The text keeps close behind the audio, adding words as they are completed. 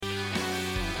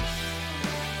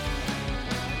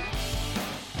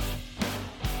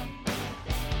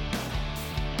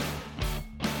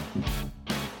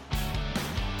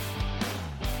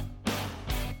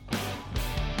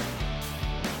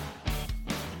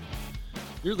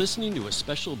You're listening to a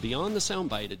special Beyond the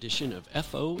Soundbite edition of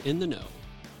FO in the Know.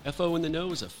 FO in the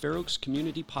Know is a Fair Oaks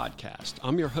community podcast.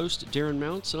 I'm your host, Darren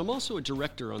Mounts, and I'm also a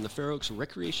director on the Fair Oaks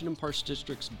Recreation and Parks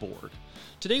District's board.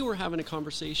 Today we're having a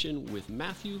conversation with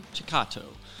Matthew Ceccato,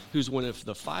 who's one of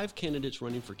the 5 candidates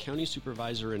running for County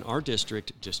Supervisor in our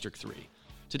district, District 3.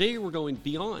 Today we're going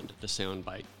beyond the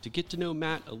soundbite to get to know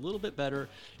Matt a little bit better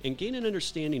and gain an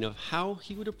understanding of how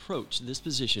he would approach this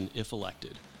position if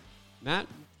elected. Matt,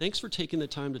 thanks for taking the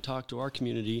time to talk to our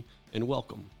community, and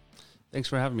welcome. Thanks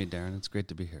for having me, Darren. It's great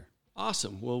to be here.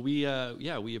 Awesome. Well, we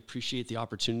appreciate the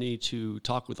opportunity to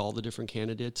talk with all the different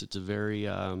candidates. It's a very,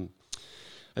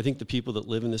 I think the people that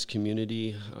live in this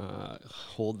community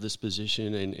hold this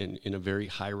position in a very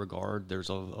high regard. There's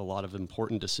a lot of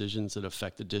important decisions that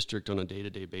affect the district on a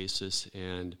day-to-day basis,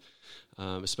 and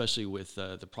especially with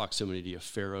the proximity of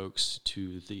Fair Oaks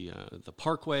to the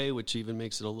Parkway, which even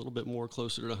makes it a little bit more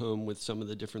closer to home with some of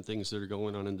the different things that are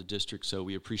going on in the district. So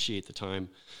we appreciate the time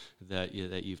that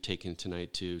you've taken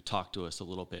tonight to talk to us a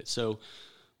little bit. So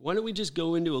why don't we just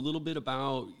go into a little bit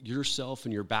about yourself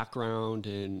and your background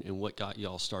and what got you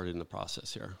all started in the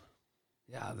process here?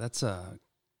 Yeah, that's a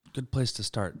good place to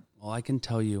start. Well, I can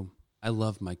tell you I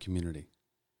love my community.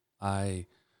 I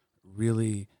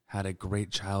really had a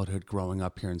great childhood growing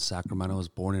up here in Sacramento. I was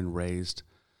born and raised.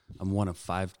 I'm one of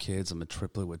 5 kids. I'm a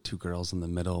triplet with 2 girls in the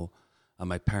middle.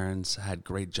 My parents had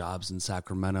great jobs in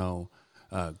Sacramento.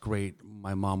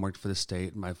 My mom worked for the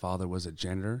state. My father was a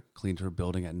janitor, cleaned her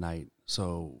building at night.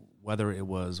 So whether it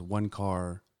was 1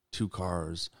 car, 2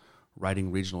 cars,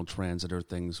 riding regional transit or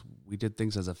things, we did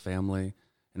things as a family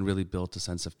and really built a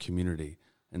sense of community.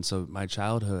 And so my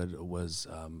childhood was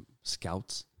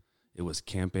scouts. It was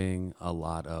camping, a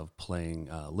lot of playing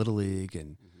Little League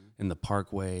and in the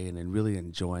Parkway, and then really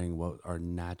enjoying what our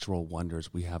natural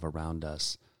wonders we have around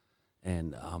us.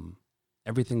 And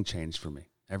everything changed for me.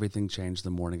 Everything changed the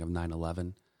morning of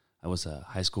 9/11. I was a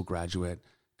high school graduate,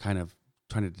 kind of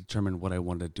trying to determine what I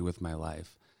wanted to do with my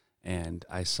life. And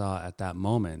I saw at that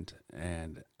moment,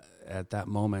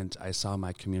 I saw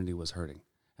my community was hurting.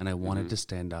 And I wanted to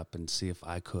stand up and see if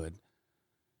I could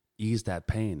ease that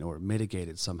pain or mitigate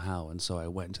it somehow. And so I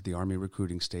went to the Army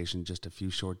recruiting station just a few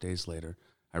short days later.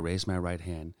 I raised my right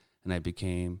hand and I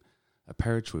became a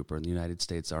paratrooper in the United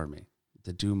States Army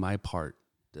to do my part.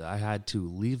 I had to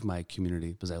leave my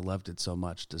community because I loved it so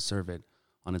much to serve it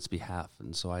on its behalf.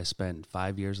 And so I spent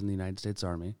 5 years in the United States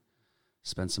Army,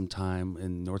 spent some time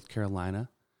in North Carolina.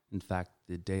 In fact,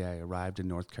 the day I arrived in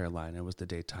North Carolina was the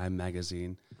day Time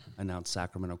magazine announced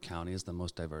Sacramento County as the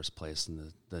most diverse place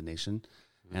in the nation.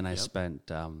 And I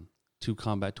spent 2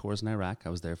 combat tours in Iraq. I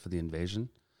was there for the invasion,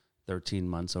 13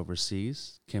 months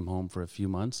overseas, came home for a few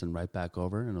months and right back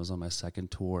over. And it was on my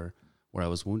second tour where I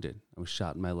was wounded. I was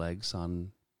shot in my legs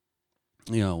on,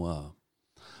 a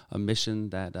mission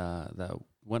that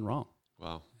went wrong.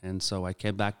 Wow. And so I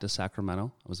came back to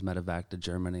Sacramento. I was medevaced to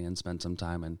Germany and spent some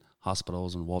time in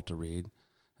hospitals and Walter Reed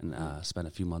and spent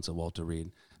a few months at Walter Reed.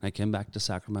 And I came back to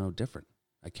Sacramento different.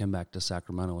 I came back to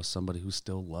Sacramento as somebody who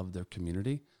still loved their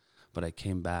community, but I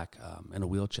came back in a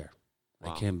wheelchair.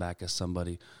 Wow. I came back as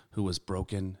somebody who was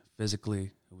broken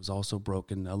physically, who was also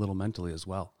broken a little mentally as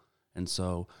well. And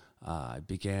so I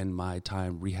began my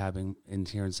time rehabbing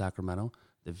here in Sacramento.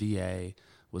 The VA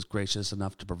was gracious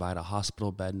enough to provide a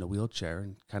hospital bed and a wheelchair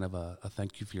and kind of a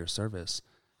thank you for your service.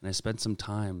 And I spent some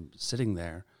time sitting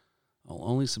there,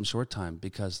 only some short time,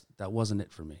 because that wasn't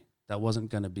it for me. That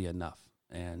wasn't going to be enough.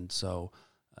 And so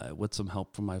with some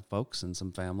help from my folks and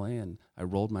some family, and I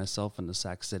rolled myself into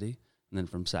Sac City. And then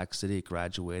from Sac City,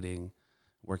 graduating,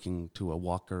 working to a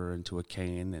walker and to a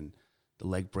cane and the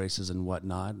leg braces and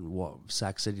whatnot, and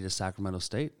Sac City to Sacramento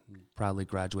State. Proudly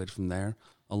graduated from there.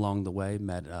 Along the way,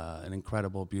 met an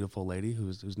incredible, beautiful lady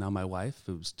who's now my wife,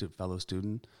 who's a fellow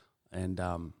student, and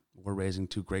we're raising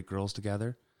 2 great girls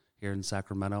together here in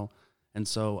Sacramento. And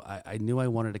so I knew I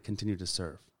wanted to continue to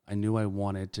serve. I knew I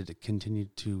wanted to continue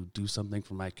to do something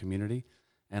for my community,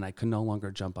 and I could no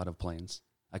longer jump out of planes.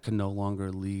 I could no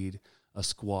longer lead a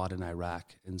squad in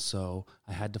Iraq, and so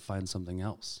I had to find something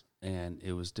else. And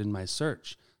it was in my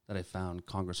search that I found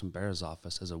Congressman Bera's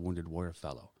office as a Wounded Warrior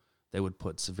Fellow. They would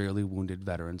put severely wounded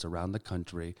veterans around the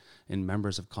country in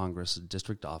members of Congress'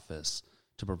 district office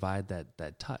to provide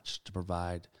that touch, to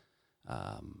provide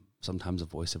sometimes a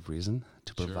voice of reason,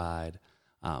 to provide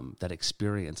that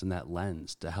experience and that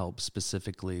lens to help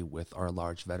specifically with our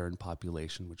large veteran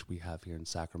population, which we have here in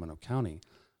Sacramento County.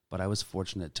 But I was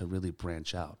fortunate to really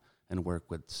branch out and work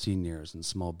with seniors and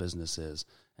small businesses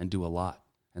and do a lot.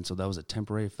 And so that was a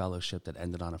temporary fellowship that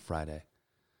ended on a Friday.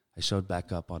 I showed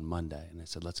back up on Monday and I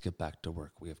said, let's get back to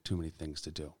work. We have too many things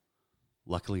to do.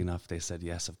 Luckily enough, they said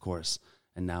yes, of course.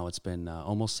 And now it's been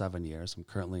almost 7 years. I'm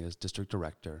currently as district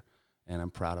director, and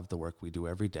I'm proud of the work we do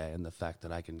every day and the fact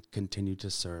that I can continue to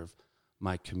serve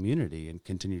my community and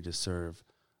continue to serve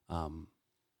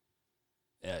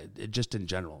just in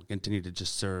general, continue to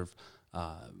just serve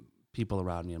people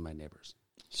around me and my neighbors.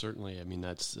 Certainly. I mean,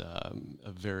 that's a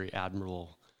very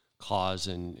admirable cause,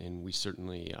 and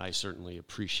I certainly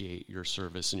appreciate your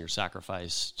service and your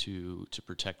sacrifice to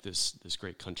protect this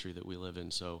great country that we live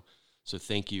in. So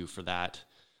thank you for that.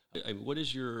 What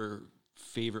is your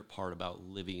favorite part about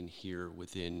living here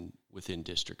within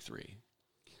District 3?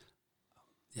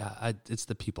 Yeah, it's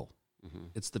the people. Mm-hmm.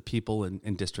 It's the people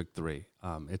in District 3.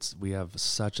 We have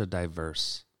such a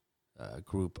diverse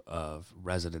group of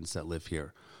residents that live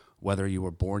here. Whether you were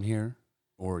born here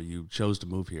or you chose to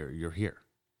move here, you're here.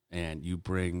 And you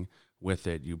bring with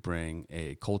it, you bring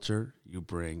a culture, you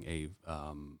bring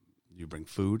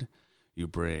food, you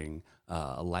bring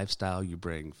a lifestyle, you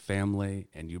bring family,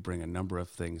 and you bring a number of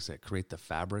things that create the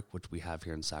fabric, which we have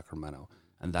here in Sacramento.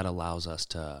 And that allows us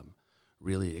to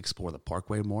really explore the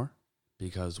Parkway more,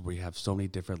 because we have so many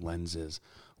different lenses,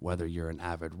 whether you're an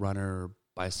avid runner,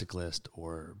 bicyclist,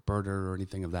 or birder, or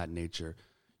anything of that nature.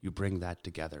 You bring that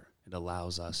together. It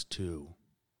allows us to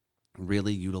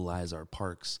really utilize our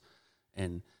parks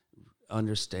and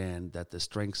understand that the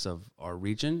strengths of our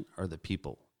region are the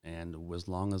people. And as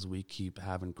long as we keep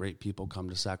having great people come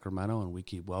to Sacramento and we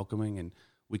keep welcoming, and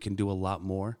we can do a lot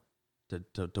more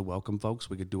to welcome folks,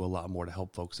 we could do a lot more to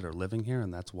help folks that are living here,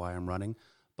 and that's why I'm running.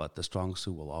 But the strong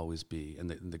suit will always be, and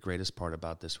the greatest part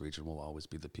about this region will always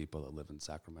be the people that live in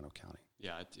Sacramento County.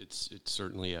 Yeah, it's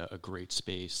certainly a great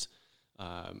space.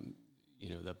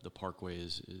 The Parkway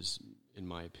is, in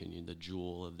my opinion, the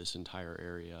jewel of this entire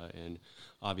area. And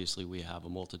obviously we have a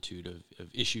multitude of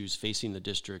issues facing the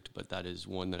district, but that is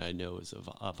one that I know is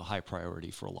of a high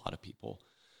priority for a lot of people.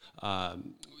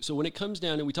 So when it comes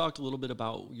down, and we talked a little bit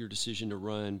about your decision to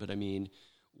run, but I mean,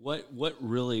 what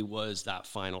really was that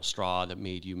final straw that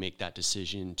made you make that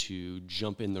decision to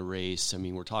jump in the race? I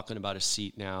mean, we're talking about a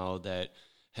seat now that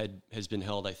has been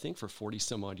held, I think, for 40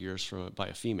 some odd years by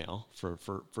a female, for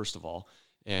first of all,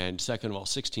 and second of all,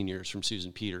 16 years from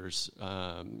Susan Peters.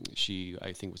 She,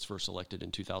 I think, was first elected in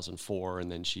 2004,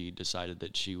 and then she decided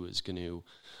that she was going to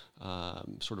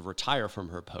sort of retire from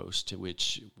her post,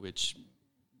 which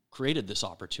created this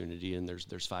opportunity. And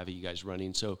there's 5 of you guys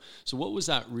running. So what was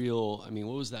that what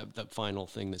was that final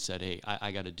thing that said, hey,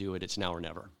 I got to do it. It's now or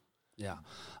never? Yeah.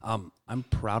 I'm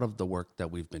proud of the work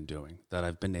that we've been doing, that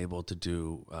I've been able to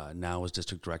do now as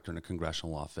district director in a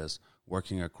congressional office,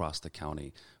 working across the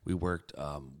county. We worked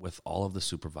with all of the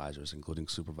supervisors, including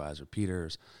Supervisor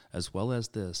Peters, as well as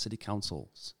the city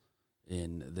councils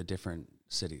in the different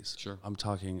cities. Sure. I'm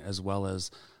talking as well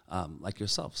as like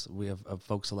yourselves. We have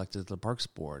folks elected to the Parks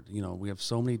Board. We have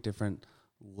so many different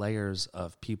layers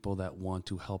of people that want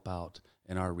to help out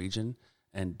in our region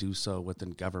and do so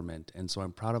within government. And so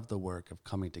I'm proud of the work of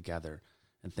coming together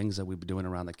and things that we've been doing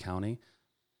around the county.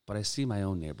 But I see my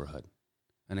own neighborhood,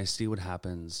 and I see what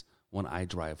happens when I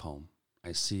drive home.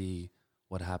 I see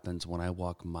what happens when I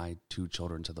walk my 2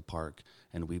 children to the park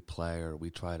and we play, or we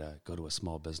try to go to a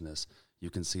small business. You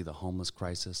can see the homeless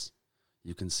crisis.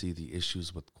 You can see the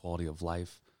issues with quality of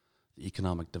life, the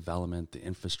economic development, the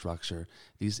infrastructure,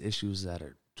 these issues that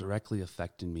are directly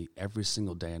affecting me every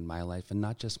single day in my life, and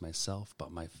not just myself,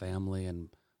 but my family and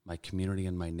my community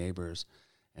and my neighbors.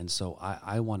 And so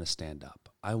I want to stand up.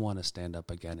 I want to stand up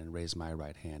again and raise my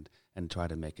right hand and try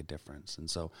to make a difference. And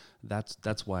so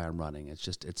that's why I'm running.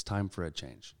 It's time for a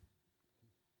change.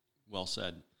 Well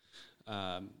said.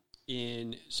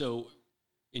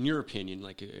 In your opinion,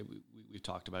 like we've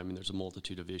talked about, I mean, there's a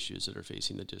multitude of issues that are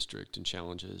facing the district and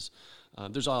challenges.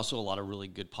 There's also a lot of really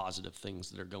good positive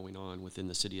things that are going on within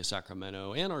the city of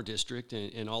Sacramento and our district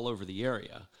and all over the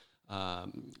area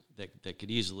that could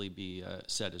easily be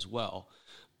said as well.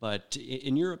 But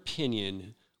in your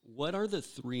opinion, what are the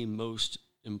 3 most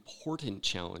important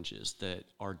challenges that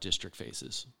our district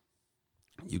faces?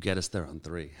 You get us there on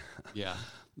 3. Yeah.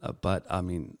 But I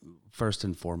mean, first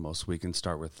and foremost, we can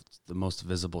start with the most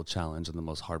visible challenge and the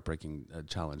most heartbreaking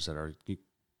challenge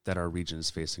that our region is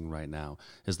facing right now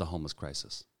is the homeless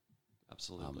crisis.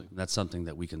 Absolutely. That's something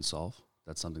that we can solve.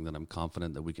 That's something that I'm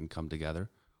confident that we can come together.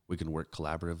 We can work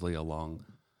collaboratively along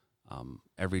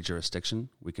every jurisdiction.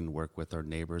 We can work with our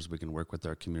neighbors. We can work with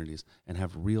our communities and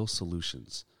have real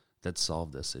solutions that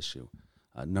solve this issue.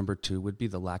 Number 2 would be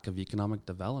the lack of economic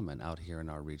development out here in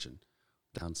our region,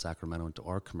 down Sacramento into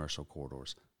our commercial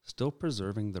corridors, still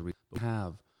preserving we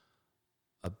have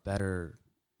a better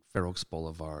Fair Oaks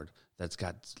Boulevard that's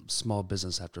got small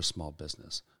business after small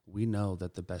business. We know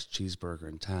that the best cheeseburger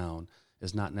in town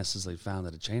is not necessarily found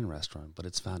at a chain restaurant, but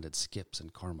it's found at Skip's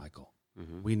and Carmichael.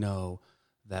 Mm-hmm. We know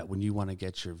that when you want to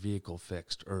get your vehicle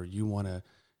fixed, or you want to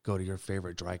go to your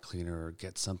favorite dry cleaner or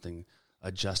get something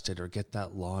adjusted or get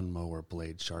that lawnmower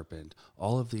blade sharpened,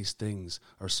 all of these things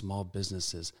are small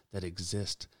businesses that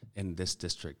exist in this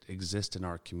district, exist in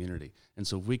our community. And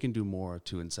so if we can do more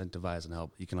to incentivize and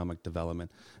help economic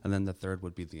development, and then the third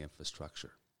would be the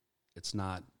infrastructure. It's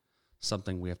not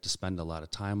something we have to spend a lot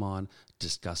of time on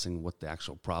discussing what the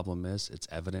actual problem is. It's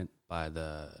evident by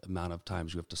the amount of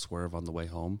times you have to swerve on the way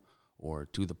home or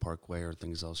to the parkway or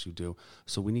things else you do.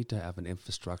 So we need to have an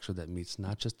infrastructure that meets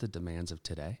not just the demands of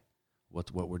today,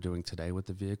 what we're doing today with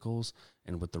the vehicles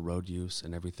and with the road use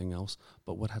and everything else,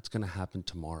 but what's going to happen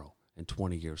tomorrow and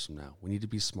 20 years from now. We need to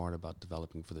be smart about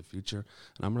developing for the future.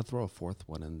 And I'm going to throw a fourth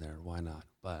one in there. Why not?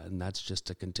 And that's just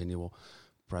a continual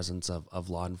presence of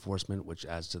law enforcement, which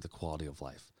adds to the quality of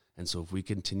life. And so if we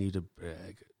continue to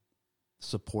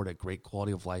support a great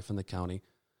quality of life in the county,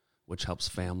 which helps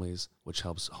families, which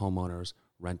helps homeowners,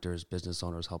 renters, business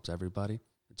owners, helps everybody,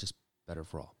 it's just better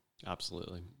for all.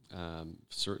 Absolutely.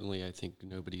 Certainly, I think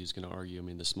nobody is going to argue. I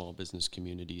mean, the small business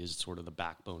community is sort of the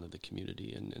backbone of the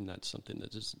community, and that's something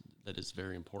that is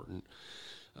very important.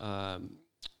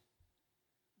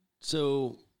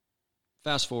 So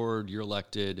fast forward, you're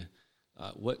elected.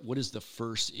 What is the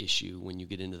first issue when you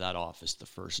get into that office, the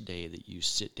first day that you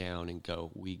sit down and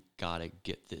go, we got to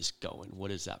get this going? What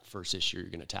is that first issue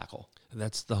you're going to tackle?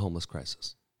 That's the homeless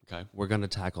crisis. Okay. We're going to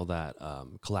tackle that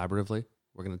collaboratively.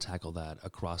 We're going to tackle that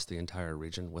across the entire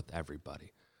region with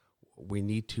everybody. We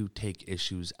need to take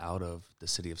issues out of the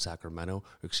city of Sacramento.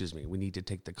 We need to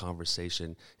take the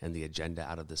conversation and the agenda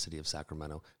out of the city of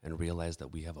Sacramento and realize that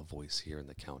we have a voice here in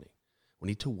the county. We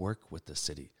need to work with the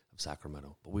city of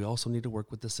Sacramento, but we also need to work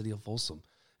with the city of Folsom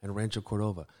and Rancho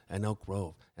Cordova and Elk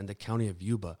Grove and the county of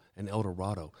Yuba and El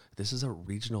Dorado. This is a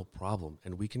regional problem,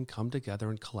 and we can come together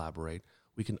and collaborate.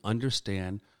 We can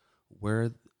understand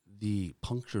where the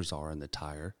punctures are in the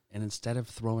tire, and instead of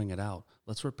throwing it out,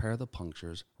 let's repair the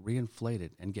punctures, reinflate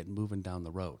it, and get moving down the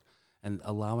road. And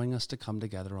allowing us to come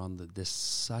together on this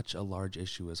such a large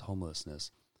issue as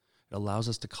homelessness, it allows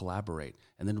us to collaborate,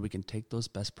 and then we can take those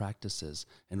best practices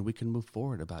and we can move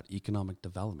forward about economic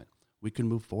development. We can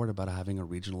move forward about having a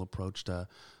regional approach to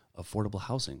affordable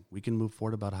housing. We can move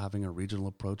forward about having a regional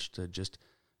approach to just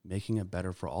making it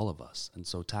better for all of us. And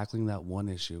so tackling that one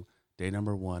issue, day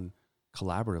number one,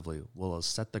 collaboratively will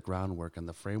set the groundwork and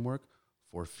the framework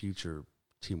for future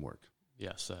teamwork.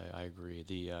 Yes, I agree.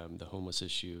 The homeless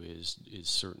issue is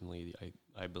certainly,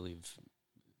 I believe,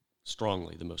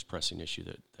 strongly the most pressing issue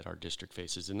that our district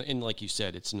faces. And like you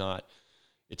said, it's not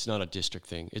a district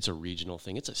thing. It's a regional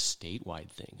thing. It's a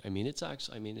statewide thing. I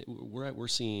mean, we're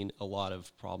seeing a lot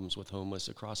of problems with homeless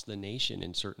across the nation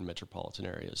in certain metropolitan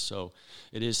areas. So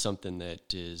it is something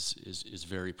that is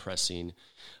very pressing,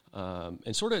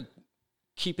 and sort of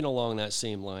keeping along that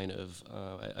same line of,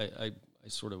 I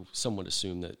sort of somewhat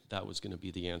assumed that was going to be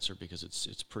the answer because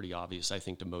it's pretty obvious, I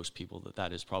think, to most people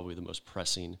that is probably the most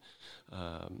pressing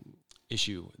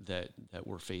issue that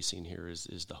we're facing here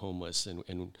is the homeless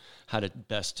and how to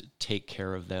best take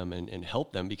care of them and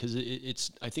help them, because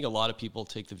it's I think a lot of people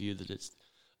take the view that it's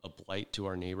a blight to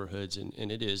our neighborhoods,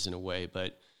 and it is in a way,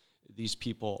 but these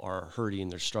people are hurting,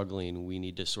 they're struggling. We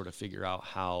need to sort of figure out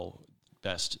how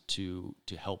best to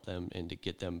help them and to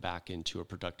get them back into a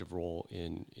productive role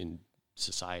in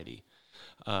society.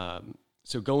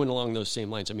 So going along those same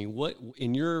lines, I mean, what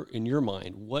in your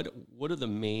mind, what are the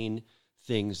main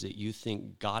things that you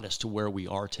think got us to where we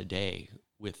are today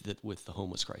with the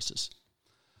homeless crisis?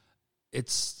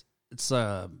 It's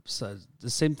the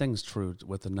same thing's true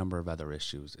with a number of other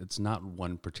issues. It's not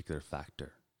one particular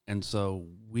factor, and so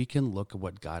we can look at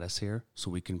what got us here,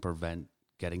 so we can prevent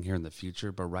getting here in the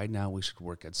future. But right now, we should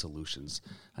work at solutions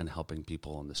and helping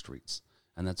people on the streets,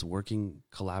 and that's working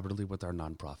collaboratively with our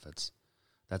nonprofits.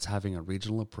 That's having a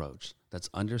regional approach. That's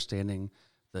understanding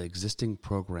the existing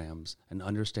programs and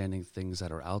understanding things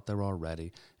that are out there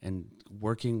already and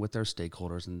working with our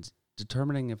stakeholders and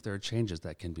determining if there are changes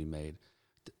that can be made,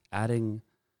 adding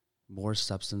more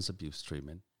substance abuse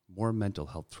treatment, more mental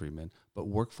health treatment, but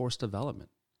workforce development.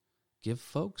 Give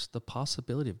folks the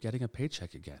possibility of getting a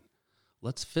paycheck again.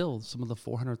 Let's fill some of the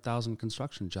 400,000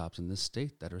 construction jobs in this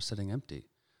state that are sitting empty.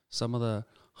 Some of the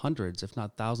hundreds, if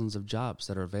not thousands of jobs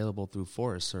that are available through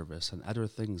Forest Service and other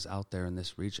things out there in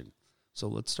this region. So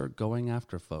let's start going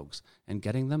after folks and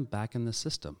getting them back in the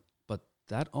system. But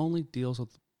that only deals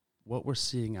with what we're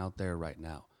seeing out there right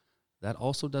now. That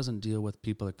also doesn't deal with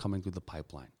people that are coming through the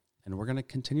pipeline. And we're going to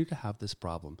continue to have this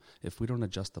problem if we don't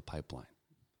adjust the pipeline.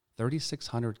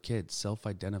 3,600 kids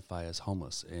self-identify as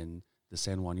homeless in the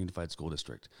San Juan Unified School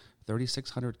District.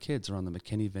 3,600 kids are on the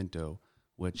McKinney-Vento,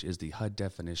 which is the HUD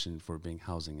definition for being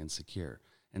housing insecure.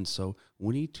 And so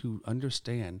we need to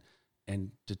understand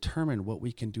and determine what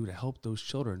we can do to help those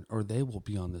children, or they will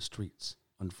be on the streets,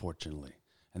 unfortunately.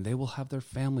 And they will have their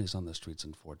families on the streets,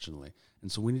 unfortunately.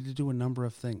 And so we need to do a number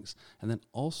of things. And then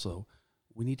also,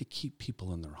 we need to keep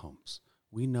people in their homes.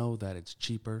 We know that it's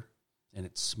cheaper and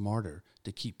it's smarter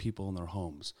to keep people in their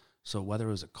homes. So whether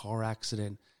it was a car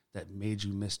accident that made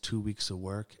you miss 2 weeks of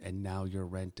work and now your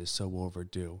rent is so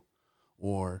overdue,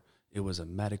 or it was a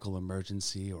medical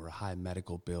emergency or a high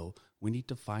medical bill, we need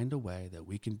to find a way that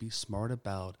we can be smart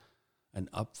about an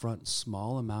upfront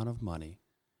small amount of money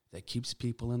that keeps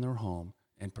people in their home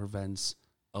and prevents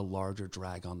a larger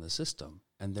drag on the system,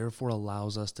 and therefore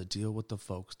allows us to deal with the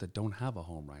folks that don't have a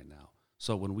home right now.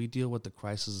 So when we deal with the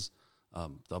crisis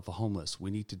of the homeless,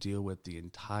 we need to deal with the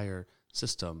entire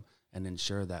system and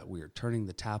ensure that we are turning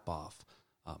the tap off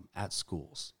at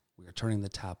schools. We are turning the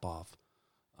tap off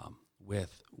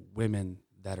with women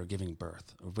that are giving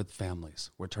birth, or with families.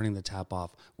 We're turning the tap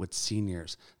off with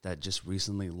seniors that just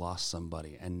recently lost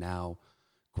somebody, and now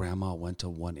grandma went to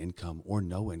one income or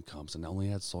no incomes and only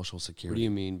had Social Security. What do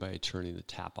you mean by turning the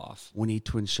tap off? We need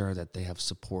to ensure that they have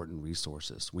support and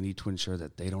resources. We need to ensure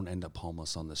that they don't end up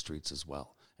homeless on the streets as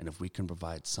well. And if we can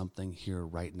provide something here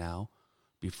right now,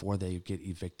 before they get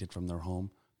evicted from their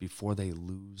home, before they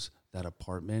lose that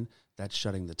apartment, that's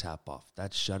shutting the tap off.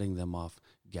 That's shutting them off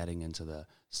getting into the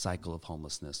cycle of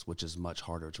homelessness, which is much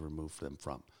harder to remove them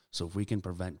from. So if we can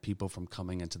prevent people from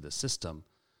coming into the system,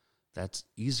 that's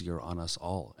easier on us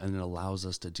all, and it allows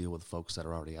us to deal with folks that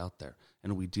are already out there.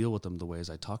 And we deal with them the ways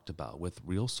I talked about, with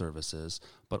real services,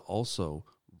 but also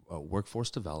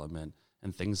workforce development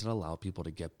and things that allow people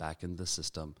to get back in the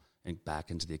system and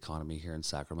back into the economy here in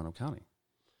Sacramento County.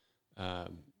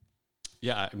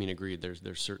 Yeah, I mean, agreed.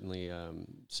 There's certainly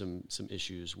some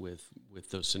issues with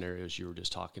those scenarios you were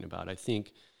just talking about. I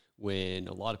think when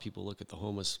a lot of people look at the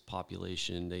homeless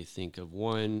population, they think of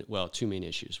two main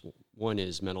issues. One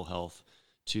is mental health,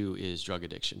 two is drug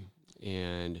addiction.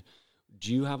 And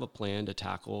do you have a plan to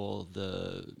tackle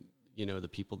the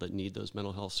people that need those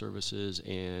mental health services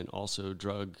and also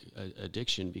drug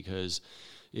addiction? Because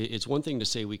it's one thing to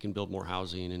say we can build more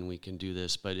housing and we can do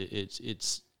this, but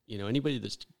it's anybody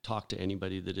that's talked to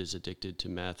anybody that is addicted to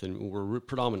meth, and we're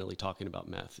predominantly talking about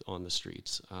meth on the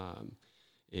streets.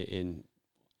 In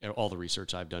all the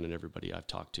research I've done and everybody I've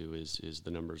talked to is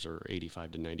the numbers are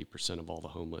 85 to 90% of all the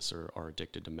homeless are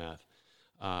addicted to meth.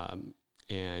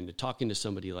 And talking to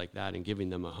somebody like that and giving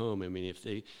them a home, I mean, if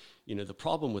they, the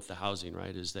problem with the housing,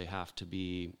 right, is they have to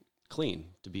be clean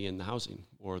to be in the housing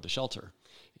or the shelter.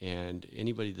 And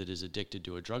anybody that is addicted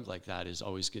to a drug like that is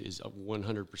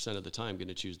 100% of the time going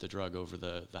to choose the drug over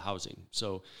the housing.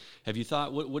 So have you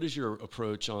thought, what is your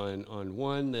approach on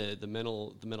one, the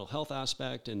mental health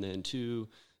aspect, and then two,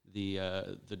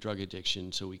 the drug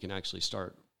addiction, so we can actually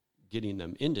start getting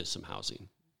them into some housing?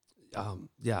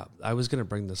 Yeah, I was going to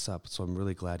bring this up, so I'm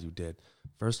really glad you did.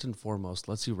 First and foremost,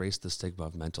 let's erase the stigma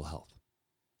of mental health.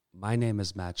 My name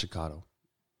is Matt Ceccato.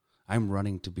 I'm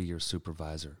running to be your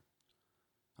supervisor.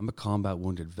 I'm a combat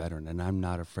wounded veteran, and I'm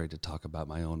not afraid to talk about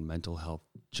my own mental health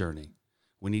journey.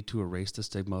 We need to erase the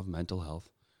stigma of mental health.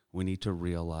 We need to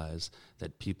realize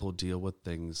that people deal with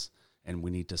things, and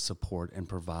we need to support and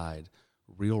provide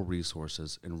real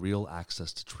resources and real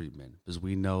access to treatment, because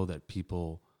we know that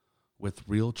people with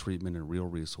real treatment and real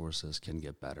resources can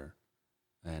get better.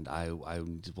 And I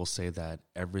will say that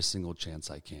every single chance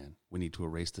I can. We need to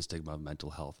erase the stigma of mental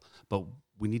health. But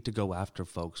we need to go after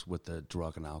folks with the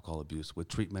drug and alcohol abuse, with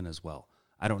treatment as well.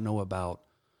 I don't know about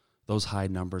those high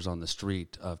numbers on the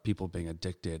street of people being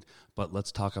addicted, but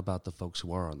let's talk about the folks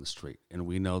who are on the street. And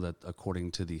we know that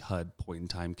according to the HUD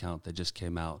point-in-time count that just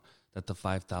came out, that the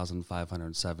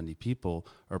 5,570 people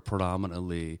are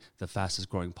predominantly the fastest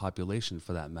growing population,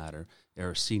 for that matter. They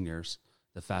are seniors.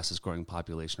 The fastest growing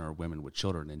population are women with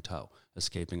children in tow,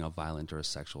 escaping a violent or a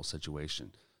sexual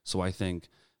situation. So I think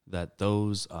that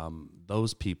those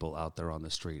people out there on the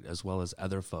street, as well as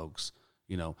other folks,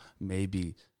 may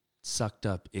be sucked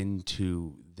up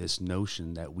into this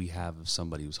notion that we have of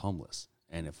somebody who's homeless.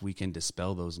 And if we can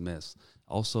dispel those myths,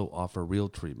 also offer real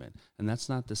treatment. And that's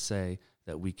not to say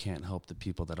that we can't help the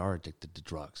people that are addicted to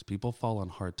drugs. People fall on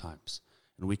hard times,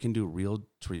 and we can do real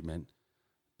treatment.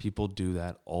 People do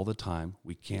that all the time.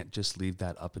 We can't just leave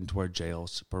that up into our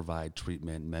jails to provide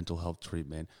treatment, mental health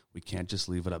treatment. We can't just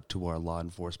leave it up to our law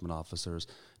enforcement officers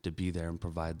to be there and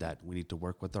provide that. We need to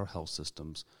work with our health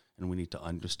systems. and we need to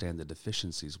understand the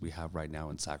deficiencies we have right now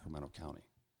in Sacramento County.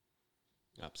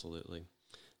 Absolutely.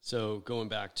 So going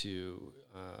back to,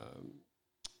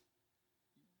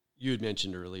 you had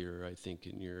mentioned earlier, I think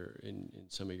in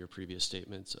some of your previous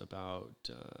statements about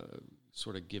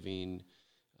sort of giving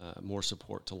more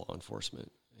support to law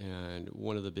enforcement. And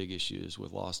one of the big issues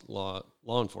with law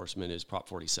enforcement is Prop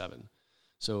 47.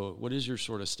 So what is your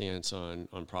sort of stance on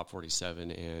Prop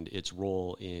 47 and its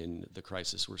role in the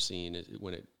crisis we're seeing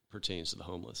when it pertains to the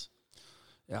homeless?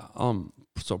 Yeah.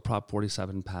 So Prop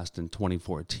 47 passed in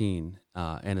 2014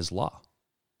 and is law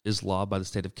by the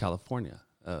state of California.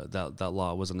 That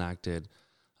law was enacted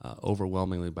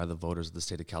overwhelmingly by the voters of the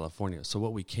state of California. So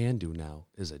what we can do now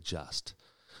is adjust.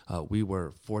 We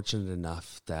were fortunate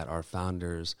enough that our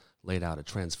founders laid out a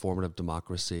transformative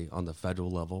democracy on the federal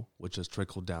level, which has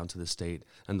trickled down to the state,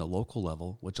 and the local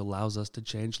level, which allows us to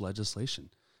change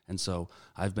legislation. And so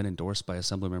I've been endorsed by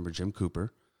Assemblymember Jim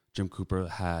Cooper. Jim Cooper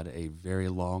had a very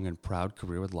long and proud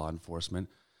career with law enforcement,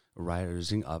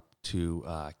 rising up to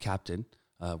captain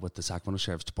with the Sacramento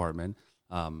Sheriff's Department,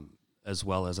 as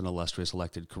well as an illustrious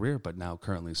elected career, but now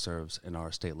currently serves in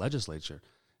our state legislature.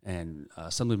 And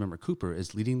Assemblymember Cooper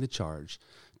is leading the charge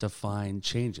to find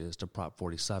changes to Prop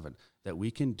 47 that we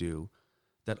can do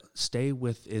that stay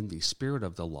within the spirit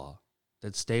of the law,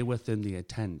 that stay within the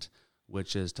intent,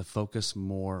 which is to focus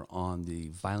more on the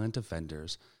violent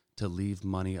offenders, to leave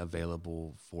money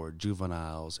available for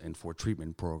juveniles and for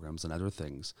treatment programs and other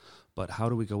things. But how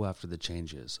do we go after the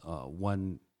changes?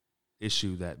 One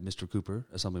issue that Mr. Cooper,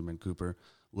 Assemblyman Cooper,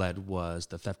 led was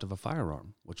the theft of a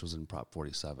firearm, which was in Prop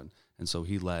 47. And so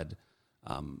he led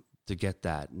to get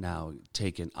that now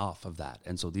taken off of that.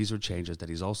 And so these are changes that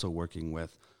he's also working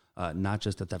with, not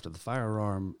just the theft of the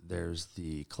firearm, there's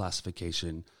the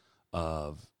classification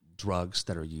of drugs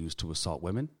that are used to assault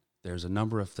women. There's a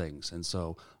number of things. And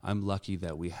so I'm lucky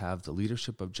that we have the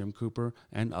leadership of Jim Cooper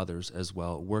and others as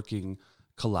well, working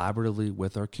collaboratively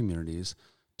with our communities,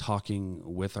 talking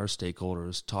with our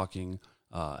stakeholders, talking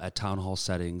at town hall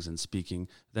settings and speaking,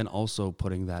 then also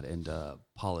putting that into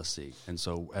policy. And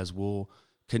so as we'll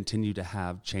continue to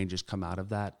have changes come out of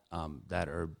that that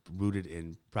are rooted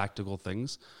in practical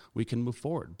things, we can move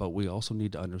forward. But we also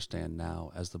need to understand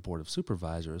now as the Board of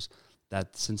Supervisors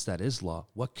that since that is law,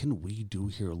 what can we do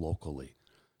here locally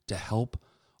to help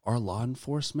our law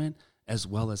enforcement as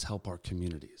well as help our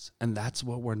communities? And that's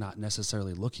what we're not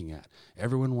necessarily looking at.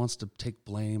 Everyone wants to take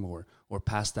blame or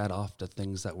pass that off to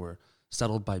things that were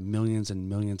settled by millions and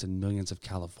millions and millions of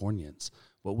Californians.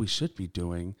 What we should be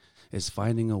doing is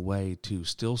finding a way to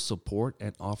still support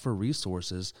and offer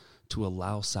resources to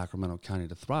allow Sacramento County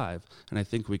to thrive. And I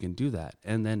think we can do that.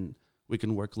 And then we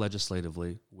can work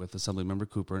legislatively with Assemblymember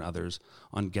Cooper and others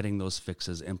on getting those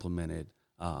fixes implemented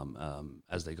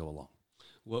as they go along.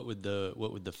 What would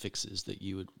the fixes that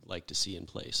you would like to see in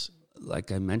place? Like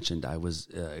I mentioned, I was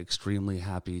extremely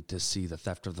happy to see the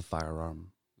theft of the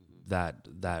firearm that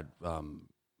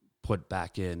put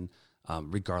back in,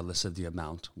 regardless of the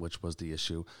amount, which was the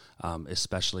issue,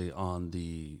 especially on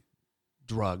the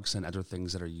drugs and other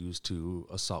things that are used to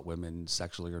assault women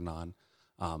sexually or non,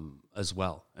 as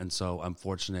well. And so I'm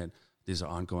fortunate. These are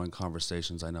ongoing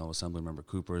conversations. I know Assemblymember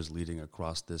Cooper is leading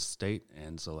across this state.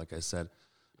 And so, like I said,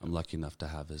 I'm lucky enough to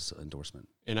have his endorsement.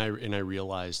 And I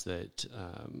realize that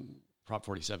Prop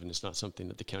 47 is not something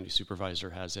that the county supervisor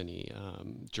has any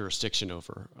jurisdiction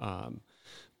over.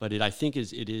 But I think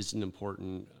it is an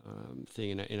important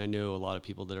thing. And I know a lot of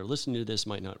people that are listening to this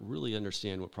might not really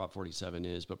understand what Prop 47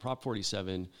 is. But Prop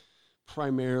 47,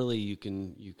 primarily you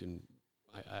can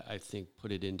I think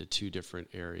put it into two different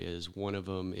areas. One of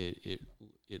them, it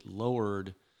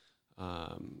lowered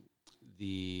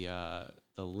the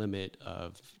limit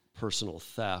of personal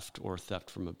theft or theft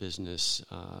from a business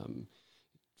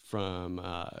from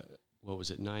what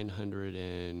was it,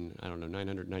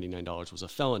 $999 was a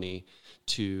felony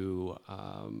to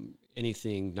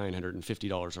anything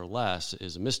 $950 or less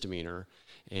is a misdemeanor,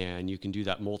 and you can do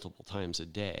that multiple times a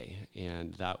day.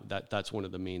 And that's one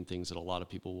of the main things that a lot of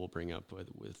people will bring up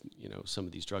with some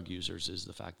of these drug users is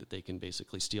the fact that they can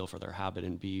basically steal for their habit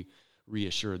and be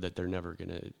reassured that they're never going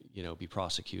to be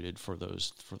prosecuted for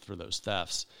those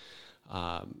thefts.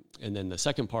 And then the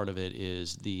second part of it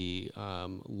is the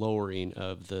lowering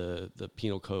of the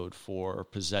penal code for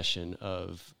possession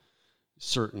of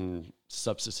certain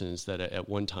substances that at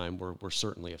one time were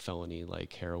certainly a felony,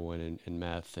 like heroin and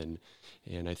meth. And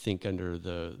I think under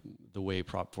the way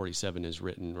Prop 47 is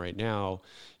written right now,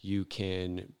 you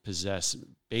can possess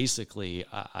basically,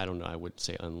 I don't know, I wouldn't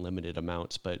say unlimited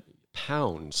amounts, but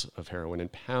pounds of heroin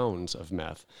and pounds of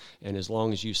meth. And as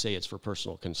long as you say it's for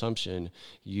personal consumption,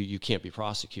 you can't be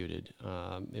prosecuted.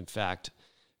 In fact,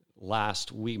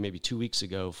 last week, maybe 2 weeks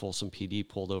ago, Folsom PD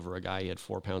pulled over a guy. He had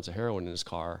 4 pounds of heroin in his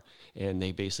car, and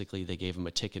they gave him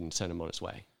a ticket and sent him on his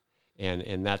way.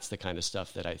 And that's the kind of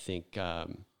stuff that I think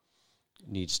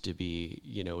needs to be,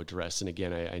 addressed. And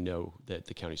again, I know that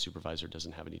the county supervisor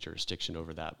doesn't have any jurisdiction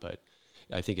over that, but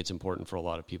I think it's important for a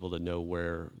lot of people to know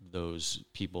where those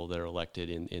people that are elected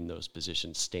in those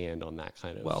positions stand on that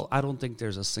kind of. Well, I don't think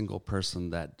there's a single person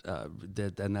that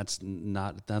and that's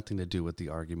nothing to do with the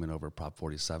argument over Prop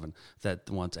 47, that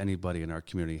wants anybody in our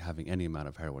community having any amount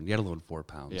of heroin, yet alone 4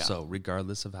 pounds. Yeah. So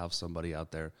regardless of how somebody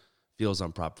out there feels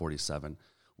on Prop 47,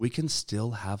 we can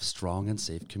still have strong and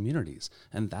safe communities.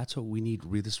 And that's what we need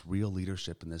this real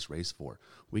leadership in this race for.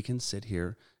 We can sit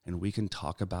here and we can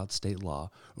talk about state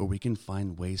law, or we can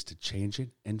find ways to change it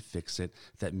and fix it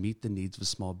that meet the needs of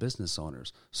small business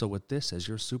owners. So with this as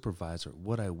your supervisor,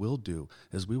 what I will do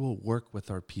is we will work with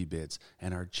our PBIDs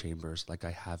and our chambers like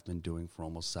I have been doing for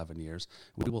almost 7 years.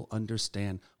 We will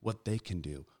understand what they can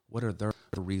do. What are their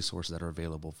resources that are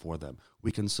available for them?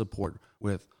 We can support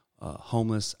with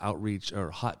homeless outreach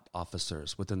or HUT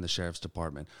officers within the sheriff's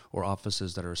department, or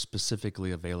offices that are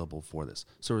specifically available for this.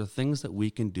 So there are things that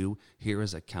we can do here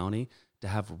as a county to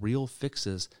have real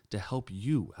fixes to help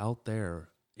you out there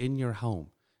in your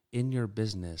home, in your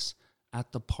business,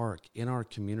 at the park, in our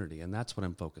community. And that's what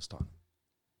I'm focused on.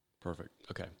 Perfect.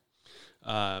 Okay.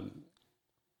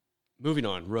 Moving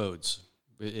on, roads.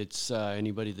 It's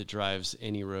anybody that drives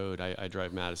any road. I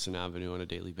drive Madison Avenue on a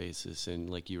daily basis, and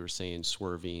like you were saying,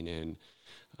 swerving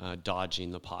and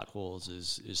dodging the potholes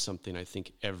is something I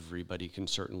think everybody can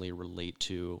certainly relate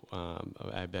to.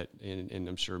 I bet, and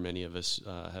I'm sure many of us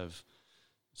have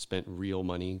spent real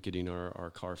money getting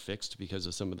our car fixed because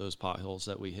of some of those potholes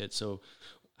that we hit. So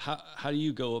how do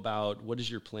you go about, what is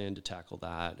your plan to tackle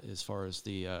that as far as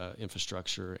the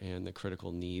infrastructure and the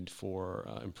critical need for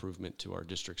improvement to our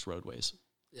district's roadways?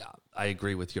 Yeah, I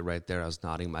agree with you right there. I was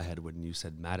nodding my head when you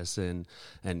said Madison,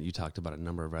 and you talked about a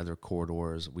number of other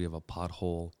corridors. We have a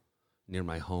pothole near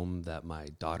my home that my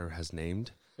daughter has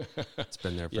named. It's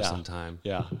been there for some time.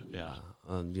 Yeah.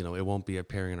 It won't be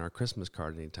appearing in our Christmas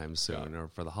card anytime soon or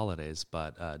for the holidays,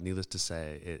 but needless to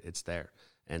say, it's there.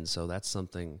 And so that's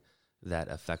something that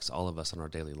affects all of us in our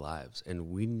daily lives. And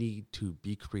we need to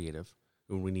be creative,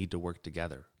 and we need to work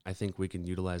together. I think we can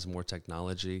utilize more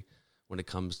technology when it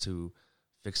comes to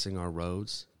fixing our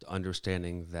roads,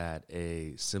 understanding that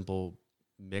a simple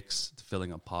mix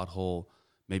filling a pothole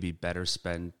may be better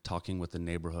spent talking with the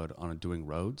neighborhood on doing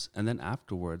roads. And then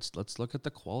afterwards, let's look at the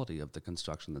quality of the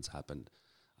construction that's happened.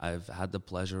 I've had the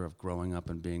pleasure of growing up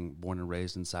and being born and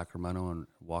raised in Sacramento and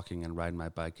walking and riding my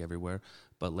bike everywhere.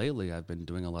 But lately, I've been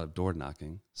doing a lot of door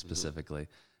knocking specifically.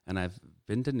 Mm-hmm. And I've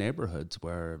been to neighborhoods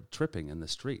where tripping in the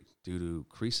street due to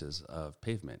creases of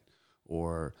pavement,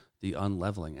 or the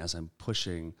unleveling as I'm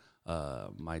pushing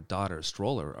my daughter's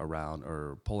stroller around,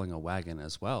 or pulling a wagon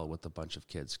as well with a bunch of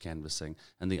kids canvassing,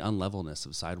 and the unlevelness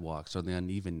of sidewalks, or the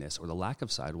unevenness or the lack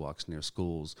of sidewalks near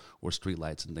schools or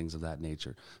streetlights and things of that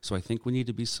nature. So I think we need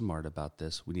to be smart about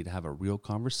this. We need to have a real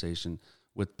conversation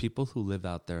with people who live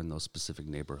out there in those specific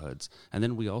neighborhoods. And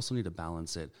then we also need to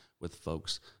balance it with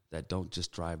folks that don't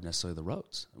just drive necessarily the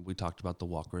roads. We talked about the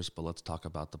walkers, but let's talk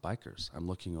about the bikers. I'm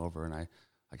looking over and I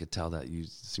could tell that you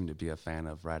seem to be a fan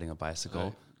of riding a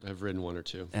bicycle. I've ridden one or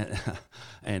two.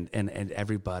 And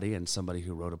everybody, and somebody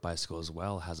who rode a bicycle as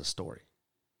well, has a story.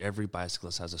 Every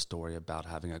bicyclist has a story about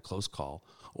having a close call,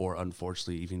 or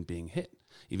unfortunately even being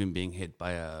hit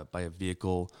by a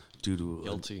vehicle due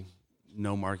to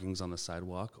no markings on the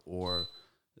sidewalk, or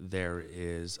there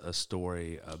is a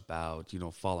story about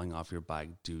falling off your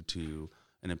bike due to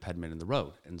an impediment in the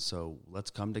road. And so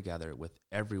let's come together with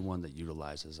everyone that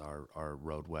utilizes our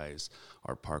roadways,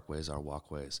 our parkways, our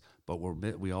walkways. But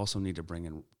we also need to bring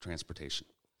in transportation.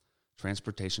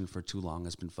 Transportation for too long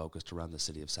has been focused around the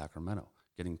city of Sacramento,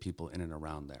 getting people in and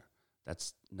around there.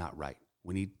 That's not right.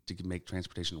 We need to make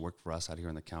transportation work for us out here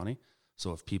in the county.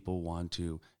 So if people want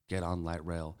to get on light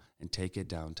rail and take it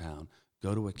downtown,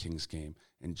 go to a Kings game,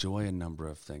 enjoy a number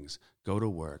of things, go to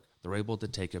work, they're able to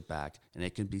take it back, and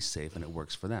it can be safe and it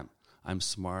works for them. I'm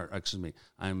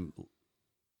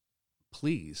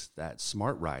pleased that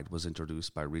Smart Ride was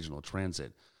introduced by Regional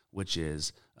Transit, which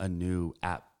is a new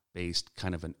app-based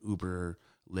kind of an Uber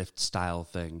Lyft style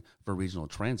thing for regional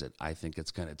transit. I think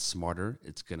it's smarter.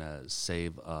 It's going to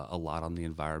save a lot on the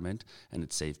environment, and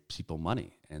it saves people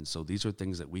money. And so these are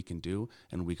things that we can do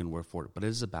and we can work for it. But it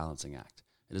is a balancing act.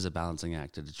 It is a balancing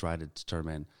act to try to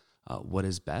determine what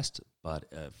is best, But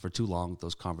for too long,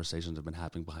 those conversations have been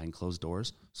happening behind closed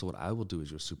doors. So what I will do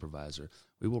as your supervisor,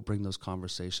 we will bring those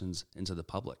conversations into the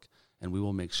public, and we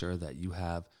will make sure that you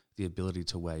have the ability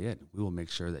to weigh in. We will make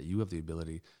sure that you have the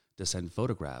ability to send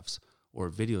photographs or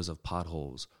videos of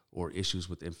potholes or issues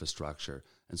with infrastructure.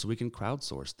 And so we can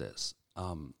crowdsource this.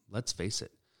 Let's face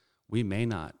it, we may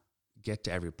not get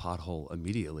to every pothole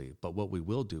immediately, but what we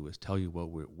will do is tell you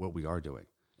what we are doing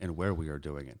and where we are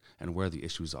doing it and where the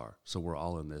issues are. So we're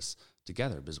all in this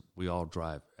together because we all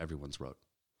drive everyone's road.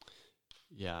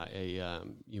 Yeah,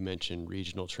 you mentioned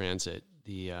regional transit.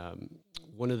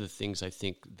 One of the things I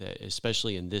think that,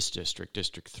 especially in this district,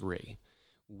 District 3,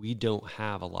 we don't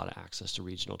have a lot of access to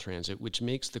regional transit, which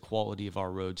makes the quality of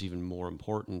our roads even more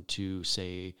important than,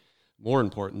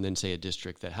 say, a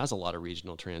district that has a lot of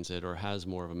regional transit or has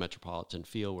more of a metropolitan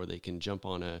feel where they can jump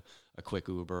on a quick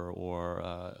Uber or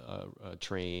a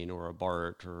train or a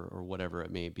BART or whatever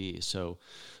it may be. So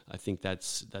I think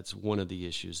that's one of the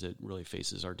issues that really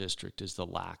faces our district is the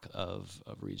lack of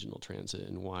regional transit,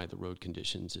 and why the road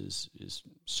conditions is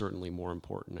certainly more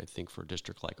important, I think, for a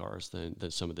district like ours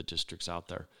than some of the districts out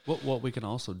there. What we can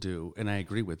also do, and I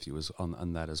agree with you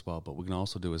on that as well, but what we can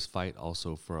also do is fight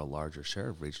also for a larger share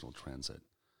of regional transit.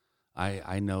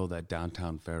 I know that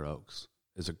downtown Fair Oaks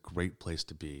is a great place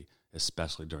to be,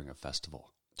 especially during a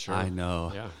festival. Sure. I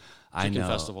know. Yeah. Chicken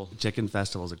Festival. Chicken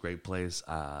Festival is a great place.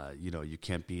 You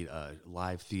can't beat a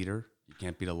live theater. You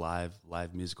can't beat a live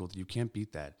musical. You can't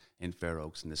beat that in Fair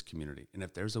Oaks in this community. And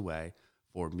if there's a way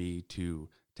for me to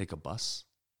take a bus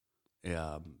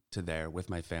to there with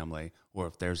my family, or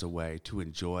if there's a way to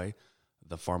enjoy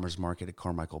the farmers market at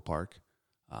Carmichael Park,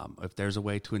 if there's a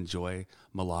way to enjoy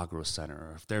Milagros Center,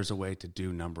 or if there's a way to do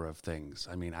a number of things.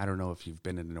 I mean, I don't know if you've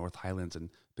been in the North Highlands and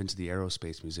been to the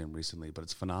Aerospace Museum recently, but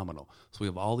it's phenomenal. So we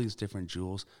have all these different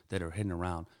jewels that are hidden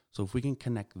around. So if we can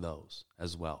connect those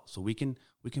as well, so we can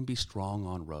be strong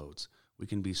on roads, we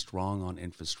can be strong on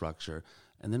infrastructure,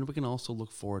 and then we can also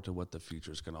look forward to what the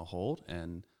future is going to hold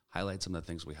and highlight some of the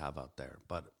things we have out there.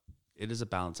 But it is a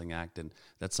balancing act, and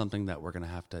that's something that we're going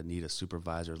to need a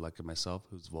supervisor like myself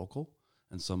who's vocal,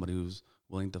 and somebody who's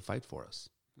willing to fight for us.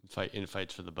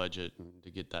 Fights for the budget and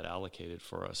to get that allocated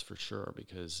for us, for sure,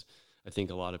 because I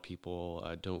think a lot of people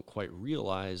don't quite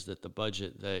realize that the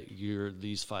budget that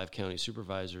these 5 county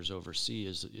supervisors oversee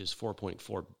is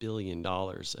 $4.4 billion.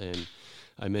 And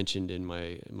I mentioned in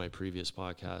my previous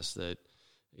podcast that,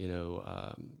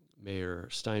 Mayor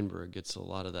Steinberg gets a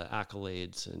lot of the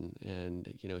accolades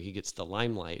and he gets the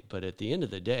limelight, but at the end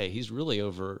of the day, he's really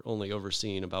only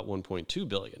overseeing about $1.2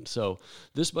 billion. So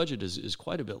this budget is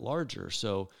quite a bit larger.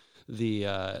 So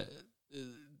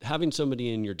having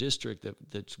somebody in your district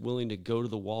that's willing to go to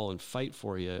the wall and fight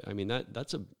for you, I mean,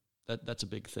 that's a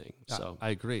big thing. So I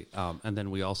agree. And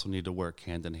then we also need to work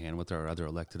hand in hand with our other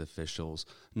elected officials,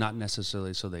 not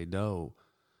necessarily so they know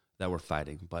that we're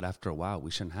fighting, but after a while,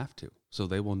 we shouldn't have to. So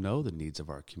they will know the needs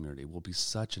of our community. We'll be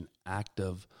such an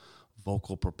active,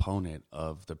 vocal proponent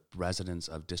of the residents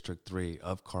of District 3,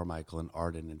 of Carmichael and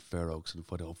Arden and Fair Oaks and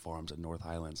Foothill Farms and North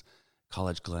Highlands,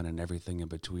 College Glen and everything in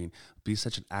between. Be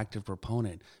such an active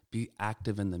proponent. Be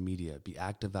active in the media. Be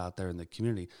active out there in the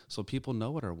community so people know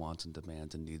what our wants and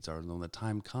demands and needs are. And when the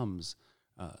time comes,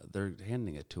 they're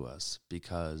handing it to us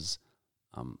because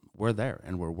we're there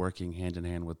and we're working hand in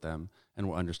hand with them and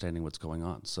we're understanding what's going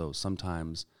on. So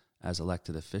sometimes as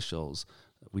elected officials,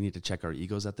 we need to check our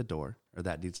egos at the door, or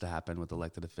that needs to happen with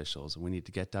elected officials, and we need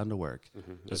to get down to work.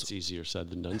 Mm-hmm. That's easier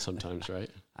said than done sometimes, right?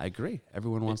 I agree.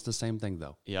 Everyone wants the same thing,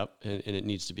 though. Yep, and it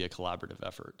needs to be a collaborative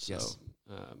effort. So yes.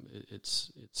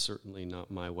 It's certainly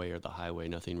not my way or the highway.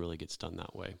 Nothing really gets done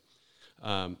that way.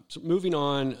 So moving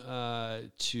on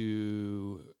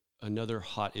to another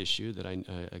hot issue that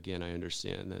I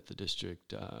understand that the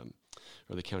district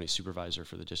or the county supervisor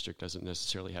for the district doesn't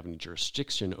necessarily have any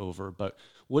jurisdiction over, but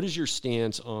what is your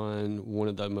stance on one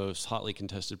of the most hotly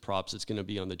contested props that's going to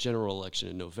be on the general election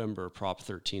in November, Prop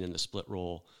 13 and the split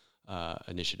roll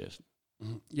initiative?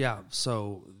 Yeah,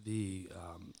 so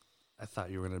I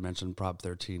thought you were going to mention Prop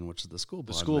 13, which is the school bond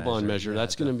measure. The school bond measure. Yeah,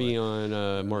 that's going to be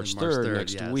on March 3rd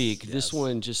next week. Yes. This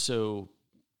one, just so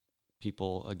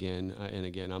people, again,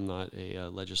 I'm not a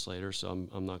legislator, so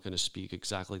I'm not going to speak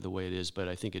exactly the way it is, but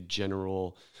I think a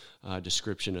general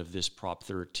description of this Prop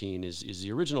 13 is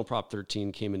the original Prop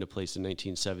 13 came into place in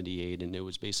 1978, and it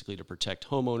was basically to protect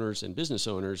homeowners and business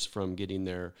owners from getting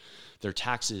their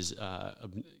taxes,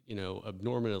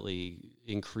 abnormally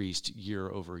increased year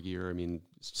over year. I mean,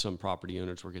 some property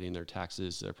owners were getting their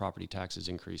property taxes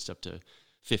increased up to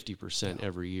 50%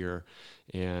 every year.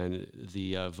 And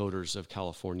the voters of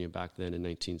California back then in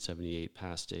 1978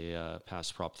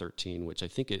 passed Prop 13, which I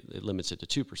think it limits it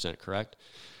to 2%, correct?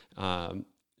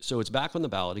 So it's back on the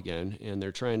ballot again, and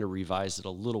they're trying to revise it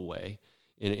a little way,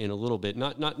 in a little bit,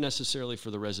 not necessarily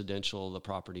for the residential, the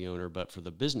property owner, but for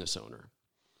the business owner.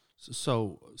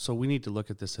 So we need to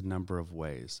look at this a number of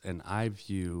ways, and I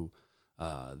view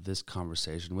this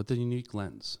conversation with a unique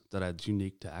lens that's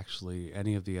unique to actually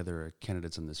any of the other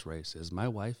candidates in this race. Is my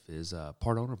wife is a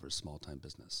part owner of a small-time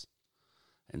business,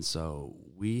 and so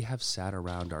we have sat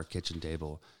around our kitchen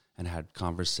table and had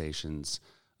conversations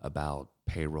about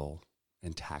payroll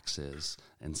and taxes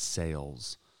and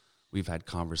sales. We've had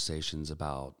conversations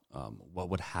about what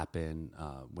would happen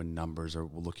when numbers are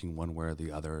looking one way or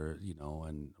the other,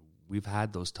 and we've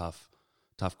had those tough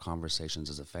conversations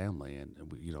as a family, and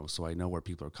so I know where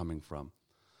people are coming from.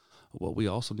 What we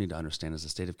also need to understand is the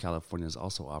state of California is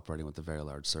also operating with a very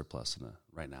large surplus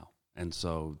right now, and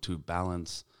so to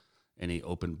balance any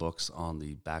open books on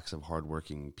the backs of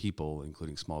hardworking people,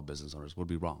 including small business owners, would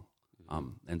be wrong.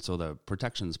 And so the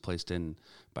protections placed in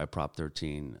by Prop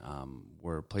 13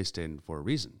 were placed in for a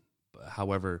reason.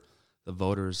 However, the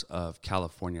voters of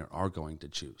California are going to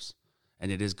choose, and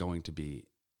it is going to be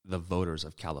the voters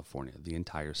of California, the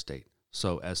entire state.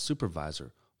 So as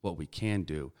supervisor, what we can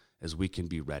do is we can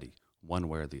be ready one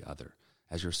way or the other.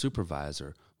 As your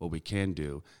supervisor, what we can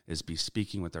do is be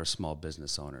speaking with our small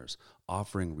business owners,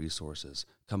 offering resources,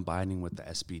 combining with the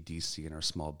SBDC and our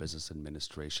Small Business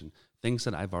Administration, things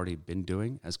that I've already been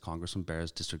doing as Congressman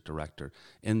Bera's district director,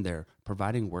 in there,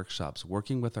 providing workshops,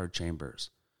 working with our chambers.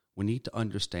 We need to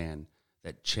understand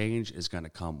that change is going to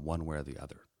come one way or the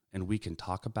other. And we can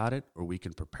talk about it, or we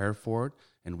can prepare for it,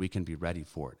 and we can be ready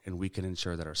for it. And we can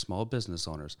ensure that our small business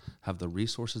owners have the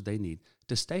resources they need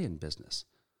to stay in business.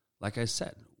 Like I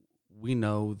said, we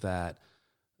know that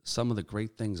some of the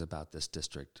great things about this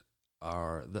district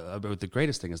are, the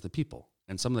greatest thing is the people.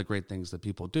 And some of the great things that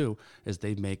people do is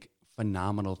they make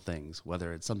phenomenal things,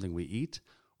 whether it's something we eat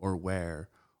or wear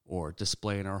or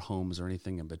display in our homes or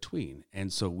anything in between.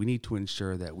 And so we need to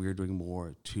ensure that we're doing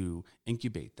more to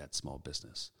incubate that small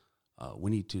business.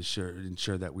 We need to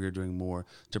ensure that we are doing more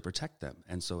to protect them.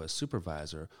 And so as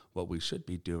supervisor, what we should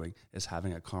be doing is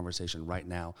having a conversation right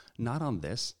now, not on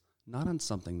this, not on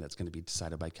something that's going to be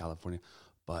decided by California,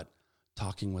 but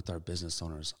talking with our business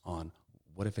owners on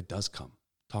what if it does come,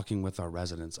 talking with our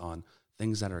residents on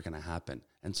things that are going to happen.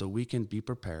 And so we can be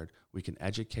prepared, we can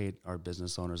educate our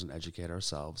business owners and educate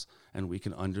ourselves, and we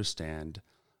can understand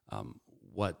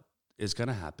what is going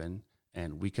to happen,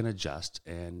 and we can adjust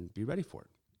and be ready for it.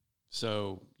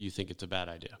 So you think it's a bad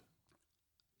idea?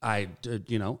 I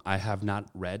have not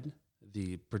read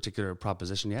the particular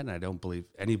proposition yet, and I don't believe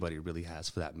anybody really has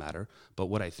for that matter. But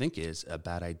what I think is a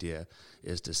bad idea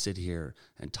is to sit here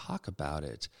and talk about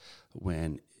it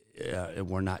when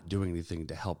we're not doing anything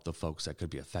to help the folks that could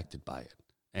be affected by it.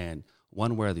 And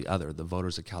one way or the other, the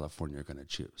voters of California are going to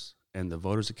choose. And the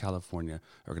voters of California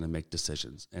are going to make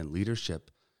decisions. And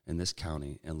leadership in this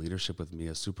county and leadership with me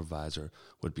as supervisor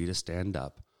would be to stand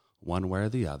up one way or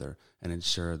the other and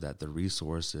ensure that the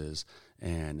resources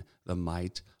and the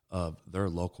might of their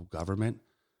local government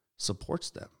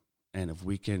supports them. And if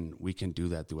we can do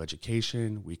that through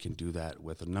education, we can do that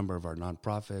with a number of our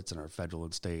nonprofits and our federal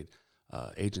and state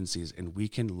agencies, and we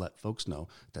can let folks know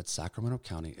that Sacramento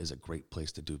County is a great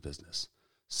place to do business.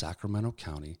 Sacramento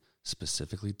County,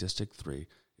 specifically District 3,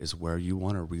 is where you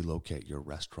want to relocate your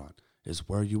restaurant, is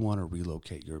where you want to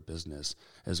relocate your business,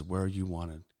 is where you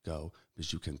want to go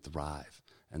because you can thrive.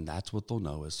 And that's what they'll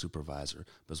know as supervisor,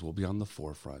 because we'll be on the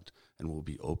forefront and we'll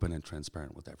be open and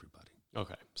transparent with everybody.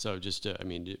 Okay. So just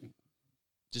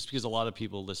because a lot of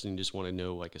people listening just want to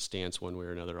know like a stance one way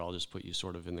or another, I'll just put you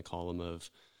sort of in the column of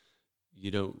you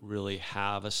don't really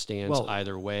have a stance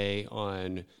either way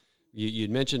on. You'd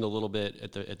mentioned a little bit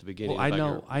at the beginning.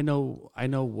 Well, I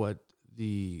know what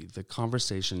the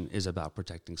conversation is about,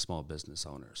 protecting small business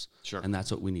owners. Sure. And that's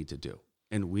what we need to do.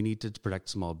 And we need to protect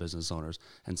small business owners.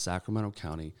 And Sacramento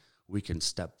County, we can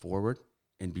step forward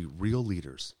and be real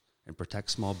leaders and protect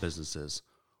small businesses,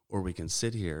 or we can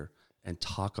sit here and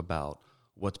talk about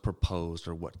what's proposed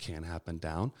or what can happen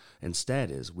down.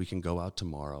 Instead is we can go out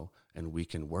tomorrow and we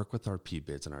can work with our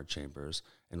PBIDs and our chambers,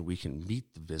 and we can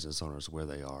meet the business owners where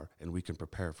they are, and we can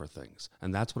prepare for things.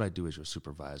 And that's what I do as your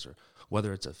supervisor,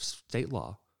 whether it's a state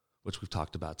law, which we've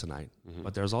talked about tonight,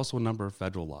 but there's also a number of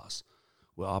federal laws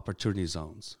where opportunity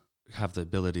zones have the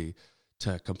ability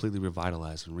to completely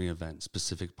revitalize and reinvent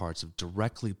specific parts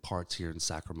here in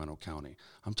Sacramento County.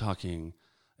 I'm talking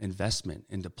investment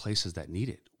into places that need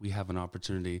it. We have an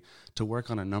opportunity to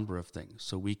work on a number of things.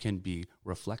 So we can be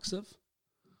reflexive,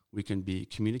 we can be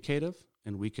communicative,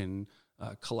 and we can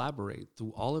collaborate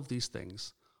through all of these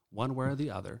things, one way or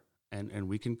the other, and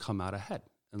we can come out ahead.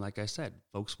 And like I said,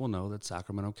 folks will know that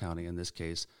Sacramento County, in this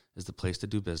case, is the place to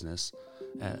do business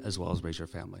as well as raise your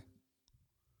family.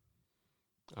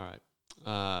 All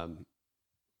right.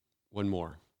 One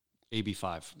more. AB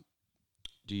 5.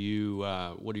 Do you?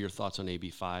 What are your thoughts on AB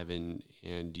 5,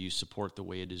 and do you support the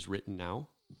way it is written now?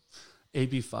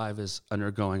 AB 5 is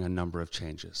undergoing a number of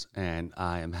changes, and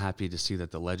I am happy to see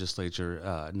that the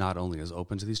legislature not only is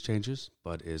open to these changes,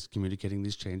 but is communicating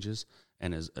these changes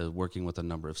and is working with a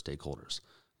number of stakeholders.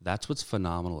 That's what's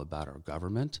phenomenal about our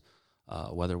government,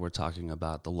 whether we're talking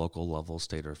about the local level,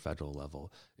 state or federal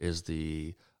level, is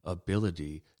the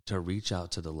ability to reach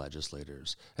out to the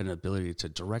legislators, an ability to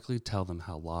directly tell them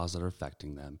how laws are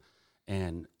affecting them.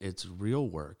 And it's real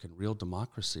work and real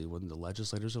democracy when the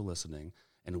legislators are listening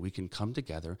and we can come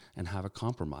together and have a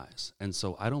compromise. And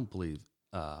so I don't believe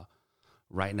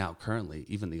right now, currently,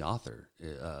 even the author,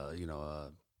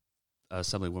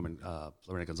 Assemblywoman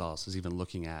Lorena Gonzalez is even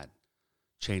looking at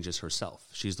changes herself.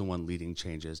 She's the one leading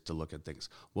changes to look at things.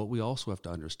 What we also have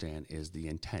to understand is the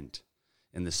intent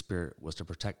and the spirit was to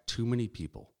protect too many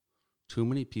people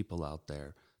out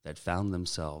there that found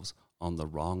themselves on the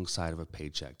wrong side of a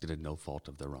paycheck that had no fault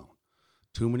of their own.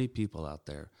 Too many people out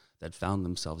there that found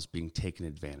themselves being taken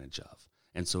advantage of.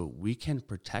 And so we can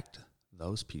protect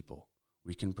those people.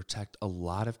 We can protect a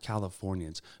lot of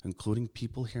Californians, including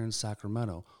people here in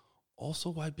Sacramento,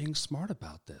 also by being smart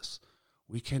about this.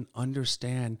 We can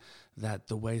understand that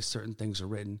the way certain things are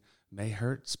written may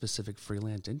hurt specific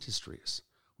freelance industries.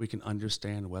 We can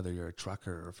understand whether you're a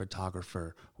trucker or a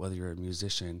photographer, whether you're a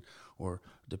musician, or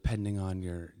depending on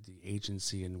the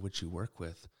agency in which you work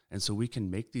with. And so we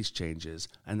can make these changes,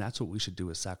 and that's what we should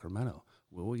do as Sacramento.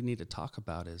 What we need to talk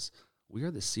about is we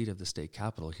are the seat of the state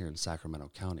capitol here in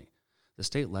Sacramento County. The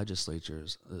state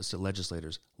legislators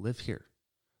live here.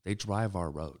 They drive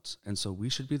our roads. And so we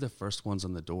should be the first ones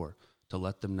on the door to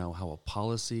let them know how a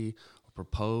policy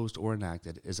proposed or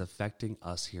enacted is affecting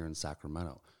us here in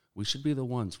Sacramento. We should be the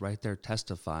ones right there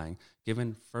testifying,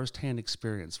 given firsthand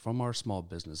experience from our small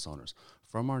business owners,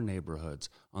 from our neighborhoods,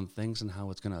 on things and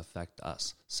how it's going to affect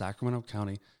us. Sacramento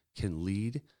County can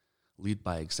lead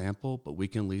by example, but we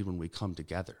can lead when we come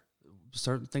together.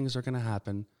 Certain things are going to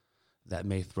happen that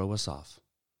may throw us off.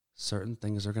 Certain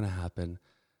things are going to happen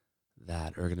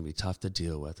that are going to be tough to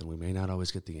deal with, and we may not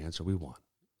always get the answer we want.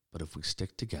 But if we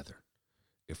stick together,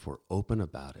 if we're open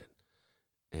about it,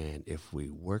 and if we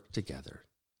work together,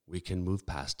 we can move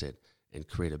past it and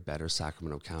create a better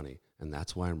Sacramento County. And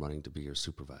that's why I'm running to be your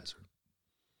supervisor.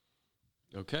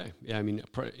 Okay. Yeah, I mean,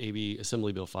 AB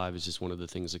Assembly Bill 5 is just one of the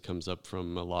things that comes up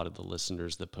from a lot of the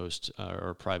listeners that post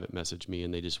or private message me,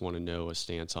 and they just want to know a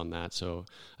stance on that. So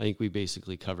I think we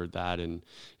basically covered that. And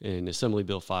Assembly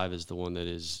Bill 5 is the one that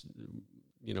is,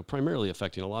 primarily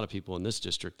affecting a lot of people in this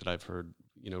district that I've heard,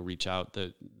 reach out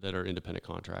that are independent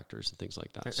contractors and things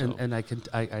like that. So. And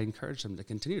I encourage them to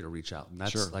continue to reach out. And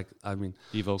that's sure.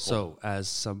 Be vocal. So as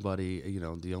somebody,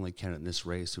 the only candidate in this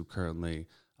race who currently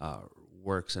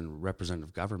works in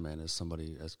representative government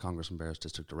as Congressman Bera's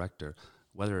district director,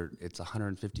 whether it's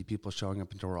 150 people showing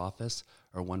up into our office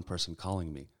or one person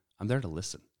calling me, I'm there to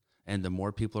listen. And the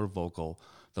more people are vocal,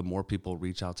 the more people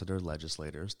reach out to their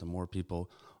legislators, the more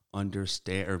people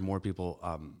understand, or more people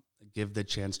give the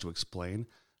chance to explain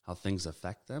how things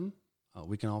affect them,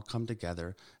 we can all come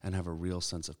together and have a real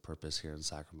sense of purpose here in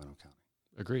Sacramento County.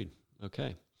 Agreed.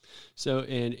 Okay. So,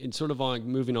 and sort of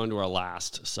moving on to our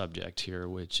last subject here,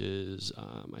 which is,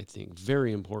 I think,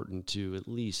 very important to at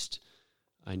least,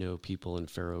 I know people in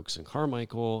Fair Oaks and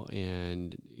Carmichael,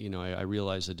 and, I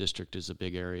realize the district is a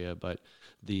big area, but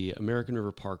the American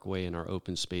River Parkway and our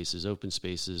open spaces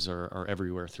are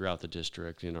everywhere throughout the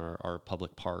district, in our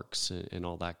public parks and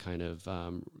all that kind of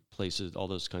places, all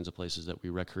those kinds of places that we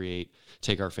recreate,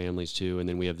 take our families to. And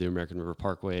then we have the American River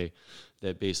Parkway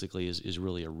that basically is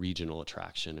really a regional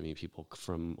attraction. I mean, people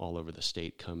from all over the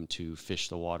state come to fish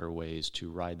the waterways,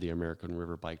 to ride the American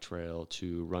River Bike Trail,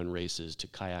 to run races, to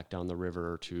kayak down the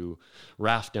river, to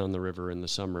raft down the river in the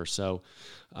summer. So,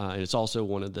 and it's also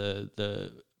one of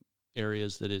the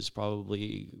areas that is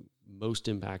probably most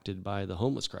impacted by the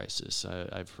homeless crisis.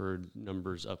 I've heard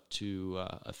numbers up to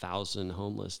 1,000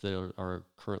 homeless that are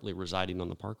currently residing on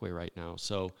the Parkway right now.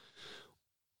 So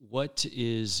what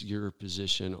is your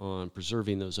position on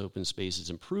preserving those open spaces,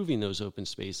 improving those open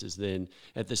spaces, then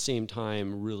at the same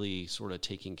time really sort of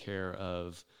taking care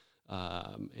of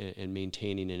and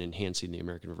maintaining and enhancing the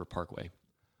American River Parkway?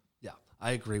 Yeah,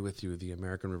 I agree with you. The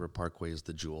American River Parkway is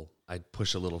the jewel. I'd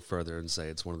push a little further and say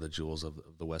it's one of the jewels of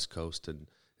the West Coast, and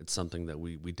it's something that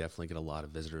we definitely get a lot of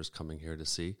visitors coming here to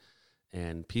see.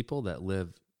 And people that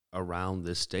live around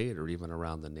this state or even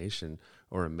around the nation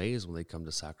are amazed when they come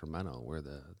to Sacramento. We're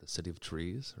the city of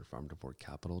trees, or farm to fork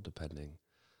capital, depending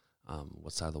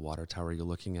what side of the water tower you're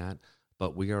looking at.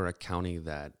 But we are a county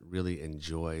that really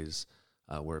enjoys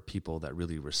we're people that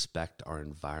really respect our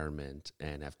environment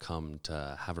and have come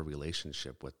to have a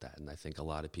relationship with that. And I think a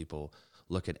lot of people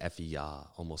look at FEA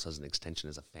almost as an extension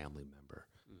as a family member.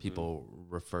 Mm-hmm. People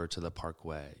refer to the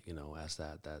Parkway, as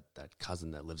that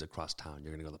cousin that lives across town.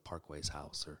 You're going to go to the Parkway's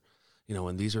house, or,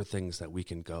 and these are things that we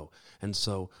can go. And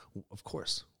so, of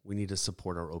course, we need to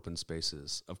support our open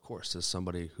spaces. Of course, as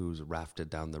somebody who's rafted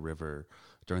down the river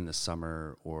during the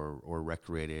summer or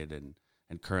recreated and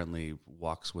currently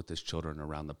walks with his children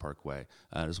around the Parkway,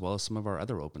 as well as some of our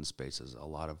other open spaces. A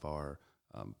lot of our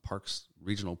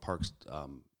regional parks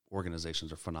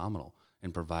organizations are phenomenal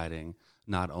in providing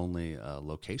not only a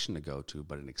location to go to,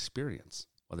 but an experience,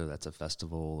 whether that's a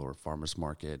festival or a farmer's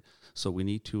market. So we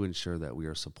need to ensure that we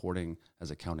are supporting,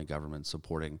 as a county government,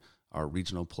 supporting our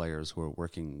regional players who are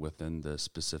working within the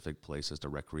specific places to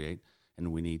recreate.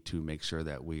 And we need to make sure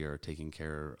that we are taking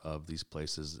care of these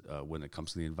places when it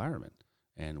comes to the environment.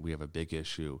 And we have a big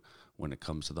issue when it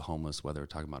comes to the homeless, whether we're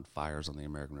talking about fires on the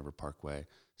American River Parkway,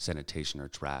 sanitation, or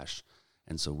trash.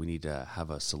 And so we need to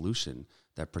have a solution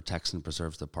that protects and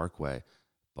preserves the parkway,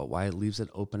 but why it leaves it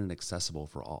open and accessible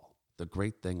for all. The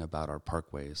great thing about our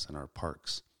parkways and our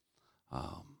parks,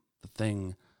 the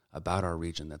thing about our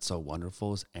region that's so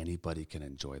wonderful is anybody can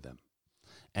enjoy them.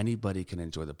 Anybody can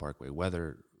enjoy the parkway,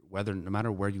 whether no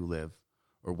matter where you live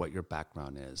or what your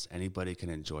background is, anybody can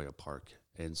enjoy a park.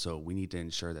 And so we need to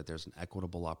ensure that there's an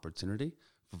equitable opportunity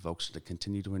for folks to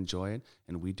continue to enjoy it,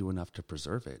 and we do enough to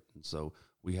preserve it. And so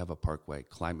we have a parkway.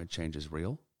 Climate change is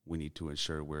real. We need to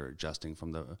ensure we're adjusting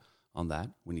on that.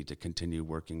 We need to continue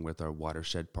working with our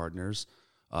watershed partners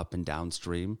up and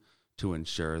downstream to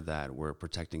ensure that we're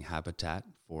protecting habitat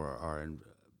for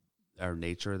our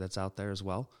nature that's out there as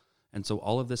well. And so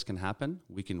all of this can happen.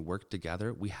 We can work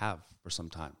together. We have for some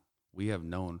time. We have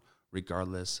known,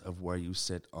 regardless of where you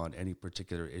sit on any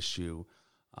particular issue,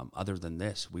 other than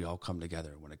this, we all come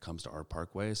together when it comes to our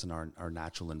parkways and our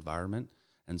natural environment.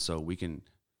 And so we can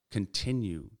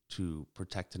continue to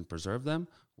protect and preserve them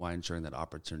while ensuring that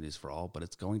opportunities for all. But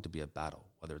it's going to be a battle,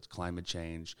 whether it's climate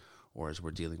change or as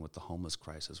we're dealing with the homeless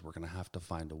crisis. We're going to have to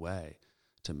find a way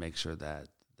to make sure that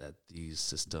these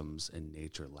systems in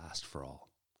nature last for all.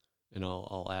 And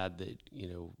I'll add that,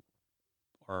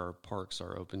 our parks,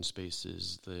 our open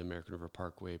spaces, the American River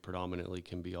Parkway predominantly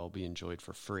can all be enjoyed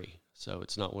for free. So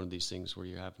it's not one of these things where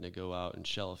you're having to go out and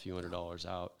shell a few $100s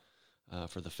out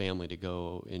for the family to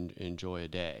go and enjoy a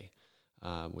day,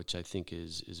 which I think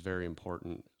is very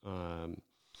important.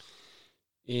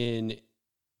 In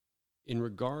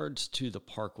regards to the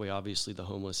parkway, obviously the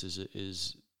homeless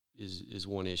is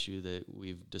one issue that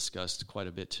we've discussed quite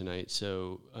a bit tonight.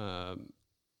 So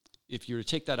if you were to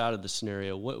take that out of the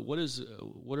scenario,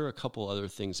 what are a couple other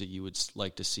things that you would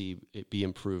like to see it be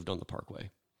improved on the parkway?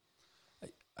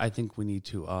 I think we need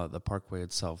to, the parkway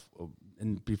itself,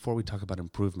 and before we talk about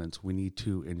improvements, we need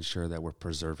to ensure that we're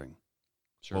preserving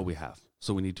what we have.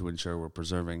 So we need to ensure we're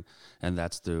preserving, and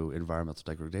that's through environmental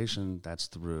degradation, that's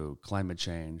through climate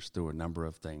change, through a number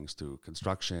of things, through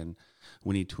construction.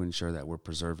 We need to ensure that we're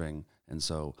preserving. And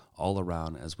so all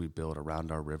around, as we build around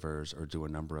our rivers or do a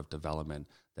number of development,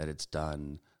 that it's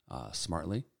done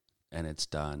smartly and it's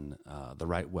done the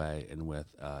right way and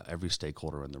with every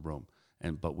stakeholder in the room.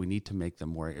 But we need to make them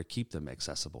more, or keep them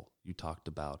accessible. You talked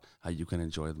about how you can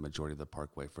enjoy the majority of the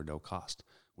parkway for no cost.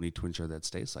 We need to ensure that it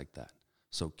stays like that,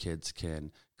 so kids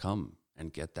can come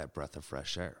and get that breath of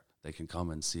fresh air. They can come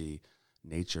and see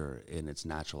nature in its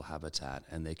natural habitat,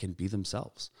 and they can be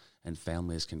themselves, and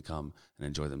families can come and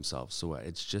enjoy themselves. So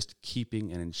it's just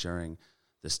keeping and ensuring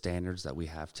the standards that we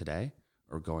have today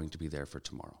are going to be there for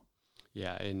tomorrow.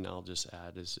 Yeah, and I'll just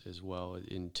add as well,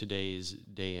 in today's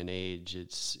day and age,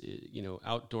 it's,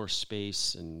 outdoor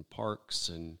space and parks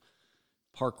and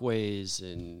parkways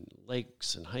and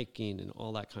lakes and hiking and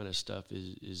all that kind of stuff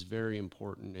is very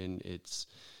important. And it's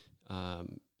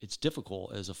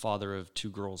difficult as a father of two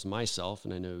girls myself,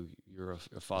 and I know you're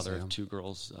a father of two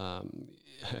girls.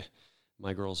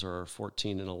 My girls are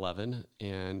 14 and 11,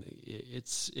 and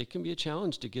it can be a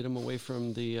challenge to get them away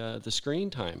from the screen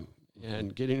time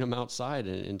and getting them outside.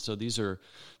 And so these are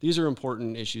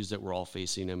important issues that we're all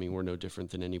facing. I mean, we're no different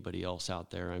than anybody else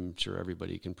out there. I'm sure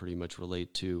everybody can pretty much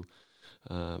relate to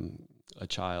a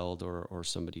child or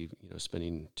somebody,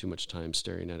 spending too much time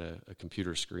staring at a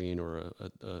computer screen or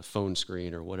a phone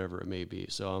screen or whatever it may be.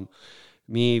 So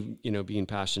me, being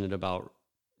passionate about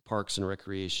parks and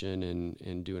recreation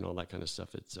and doing all that kind of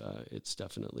stuff, it's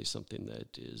definitely something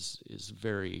that is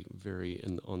very, very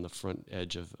on the front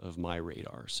edge of my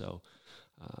radar. So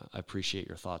I appreciate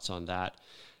your thoughts on that.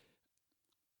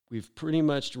 We've pretty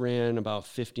much ran about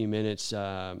 50 minutes.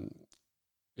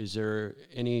 Is there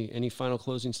any final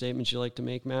closing statements you'd like to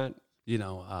make, Matt?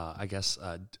 I guess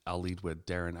I'll lead with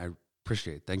Darren.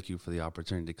 Thank you for the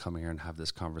opportunity to come here and have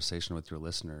this conversation with your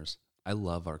listeners. I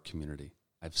love our community.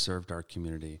 I've served our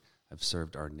community. I've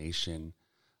served our nation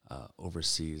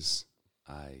overseas.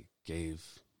 I gave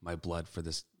my blood for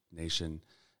this nation,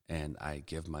 and I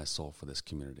give my soul for this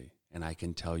community. And I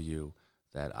can tell you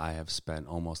that I have spent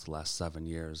almost the last 7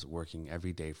 years working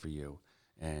every day for you.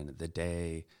 And the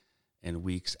day and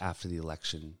weeks after the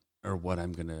election are what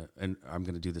I'm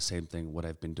gonna do the same thing what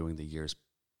I've been doing the years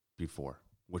before,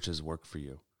 which is work for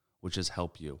you, which is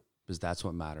help you, because that's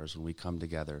what matters when we come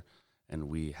together and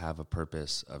we have a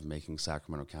purpose of making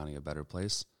Sacramento County a better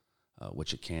place,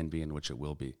 which it can be and which it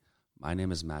will be. My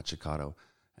name is Matt Ceccato,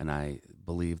 and I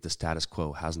believe the status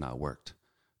quo has not worked.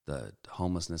 The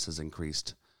homelessness has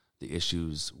increased. The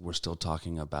issues, we're still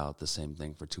talking about the same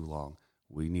thing for too long.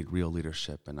 We need real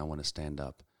leadership, and I want to stand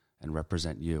up and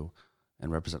represent you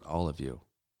and represent all of you.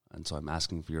 And so I'm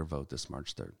asking for your vote this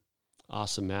March 3rd.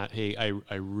 Awesome, Matt. Hey,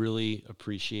 I really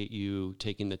appreciate you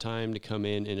taking the time to come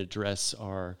in and address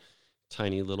our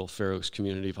tiny little Fair Oaks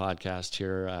community podcast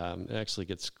here. It actually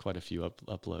gets quite a few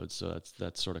uploads, so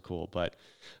that's sort of cool. But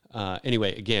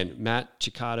anyway, again, Matt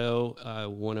Ceccato,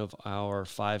 one of our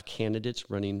 5 candidates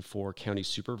running for County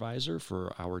Supervisor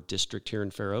for our district here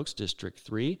in Fair Oaks, District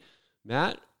 3.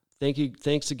 Matt, thank you.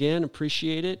 Thanks again.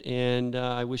 Appreciate it. And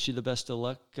I wish you the best of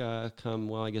luck I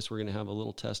guess we're going to have a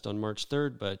little test on March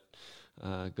 3rd, but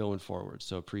going forward.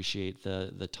 So appreciate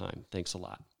the time. Thanks a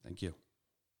lot. Thank you.